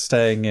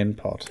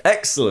 @stayinginpod.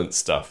 Excellent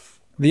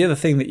stuff. The other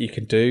thing that you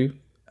can do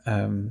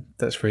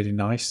that's really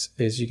nice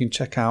is you can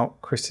check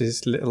out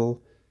Chris's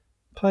little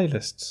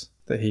playlists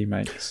that he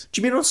makes.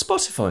 Do you mean on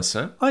Spotify,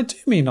 Sam? I do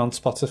mean on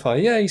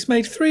Spotify. Yeah, he's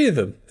made 3 of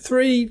them.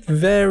 3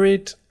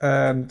 varied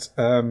and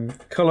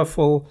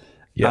colourful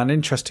and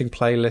interesting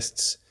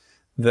playlists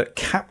that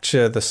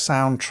capture the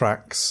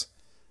soundtracks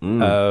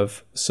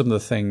of some of the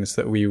things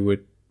that we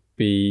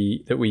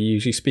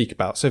usually speak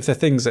about. So if they're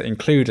things that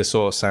include a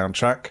sort of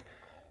soundtrack,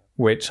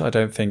 which I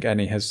don't think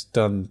any has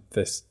done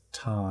this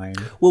time.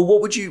 Well,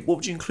 what would you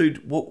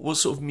include? What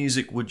sort of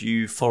music would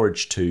you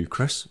forage to,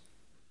 Chris?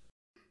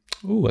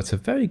 Oh, that's a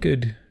very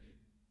good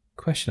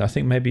question. I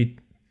think maybe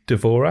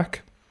Dvorak.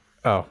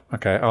 Oh,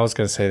 okay. I was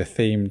going to say the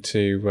theme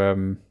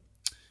to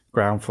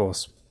Ground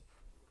Force.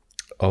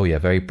 Oh yeah,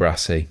 very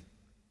brassy.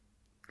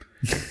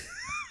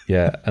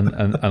 Yeah,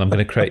 and I'm going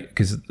to create,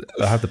 because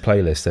I have the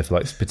playlist there for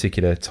like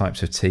particular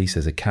types of tea. So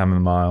there's a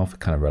chamomile for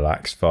kind of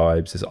relaxed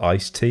vibes. There's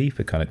iced tea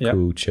for kind of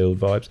cool, chilled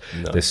vibes.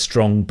 No. There's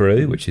strong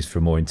brew, which is for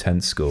more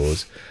intense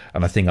scores.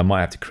 And I think I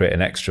might have to create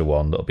an extra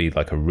one that'll be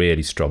like a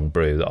really strong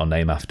brew that I'll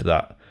name after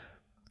that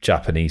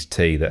Japanese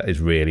tea that is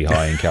really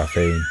high in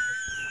caffeine.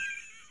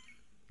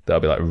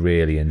 That'll be like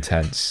really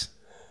intense.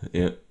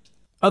 Yeah.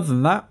 Other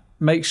than that,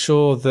 make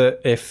sure that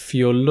if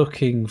you're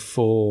looking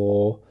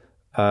for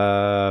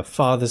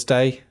Father's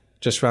Day,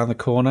 just around the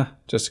corner,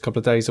 just a couple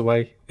of days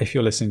away, if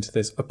you're listening to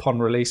this upon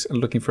release and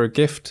looking for a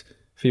gift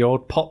for your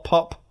old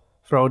pop,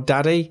 for old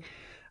daddy,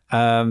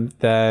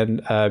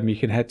 then you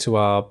can head to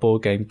our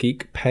Board Game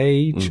Geek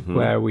page,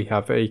 where we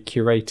have a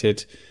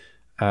curated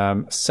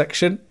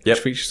section which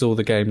features all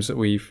the games that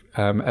we've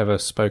ever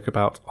spoke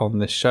about on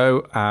this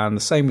show, and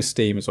the same with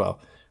Steam as well.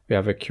 We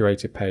have a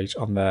curated page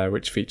on there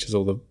which features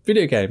all the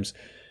video games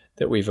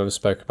that we've ever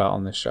spoke about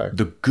on this show.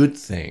 The good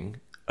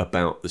thing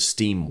about the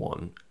Steam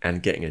one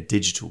and getting a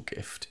digital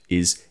gift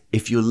is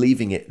if you're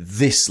leaving it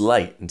this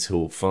late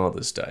until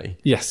Father's Day,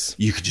 yes,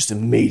 you could just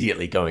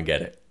immediately go and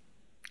get it.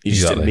 You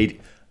Exactly. just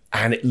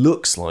and it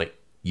looks like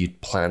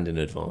you'd planned in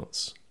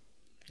advance.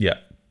 Yeah.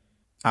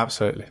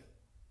 absolutely.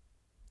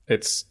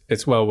 It's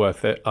well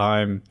worth it.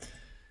 I'm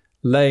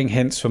laying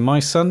hints for my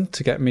son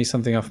to get me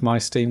something off my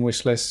Steam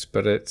wish list,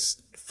 but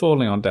it's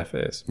falling on deaf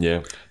ears.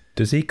 Yeah.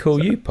 Does he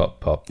call you Pop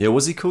Pop? Yeah, what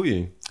does he call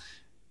you?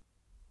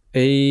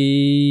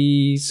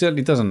 He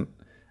certainly doesn't.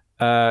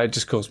 It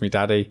just calls me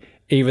Daddy,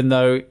 even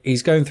though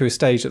he's going through a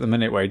stage at the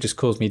minute where he just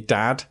calls me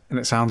Dad, and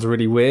it sounds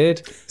really weird.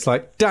 It's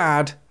like,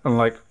 Dad. I'm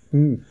like,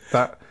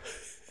 that.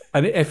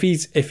 And if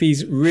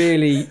he's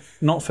really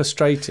not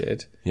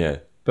frustrated, Yeah.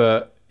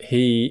 but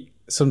he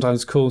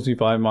sometimes calls me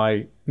by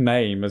my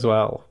name as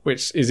well,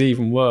 which is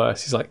even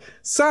worse. He's like,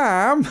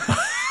 Sam.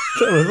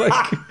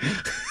 Like,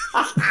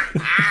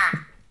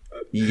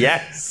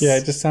 Yes. yeah,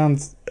 it just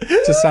sounds.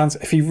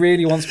 If he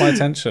really wants my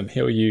attention,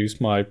 he'll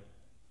use my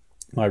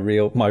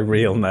real name. My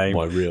real name.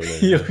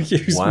 He'll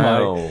use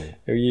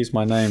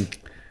my name.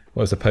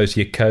 Well, as opposed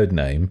to your code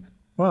name.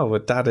 Well,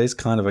 Dad is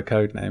kind of a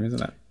code name,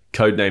 isn't it?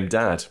 Codename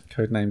Dad.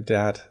 Codename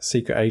Dad,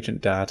 secret agent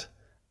Dad.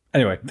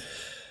 Anyway,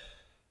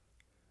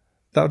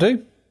 that'll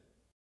do.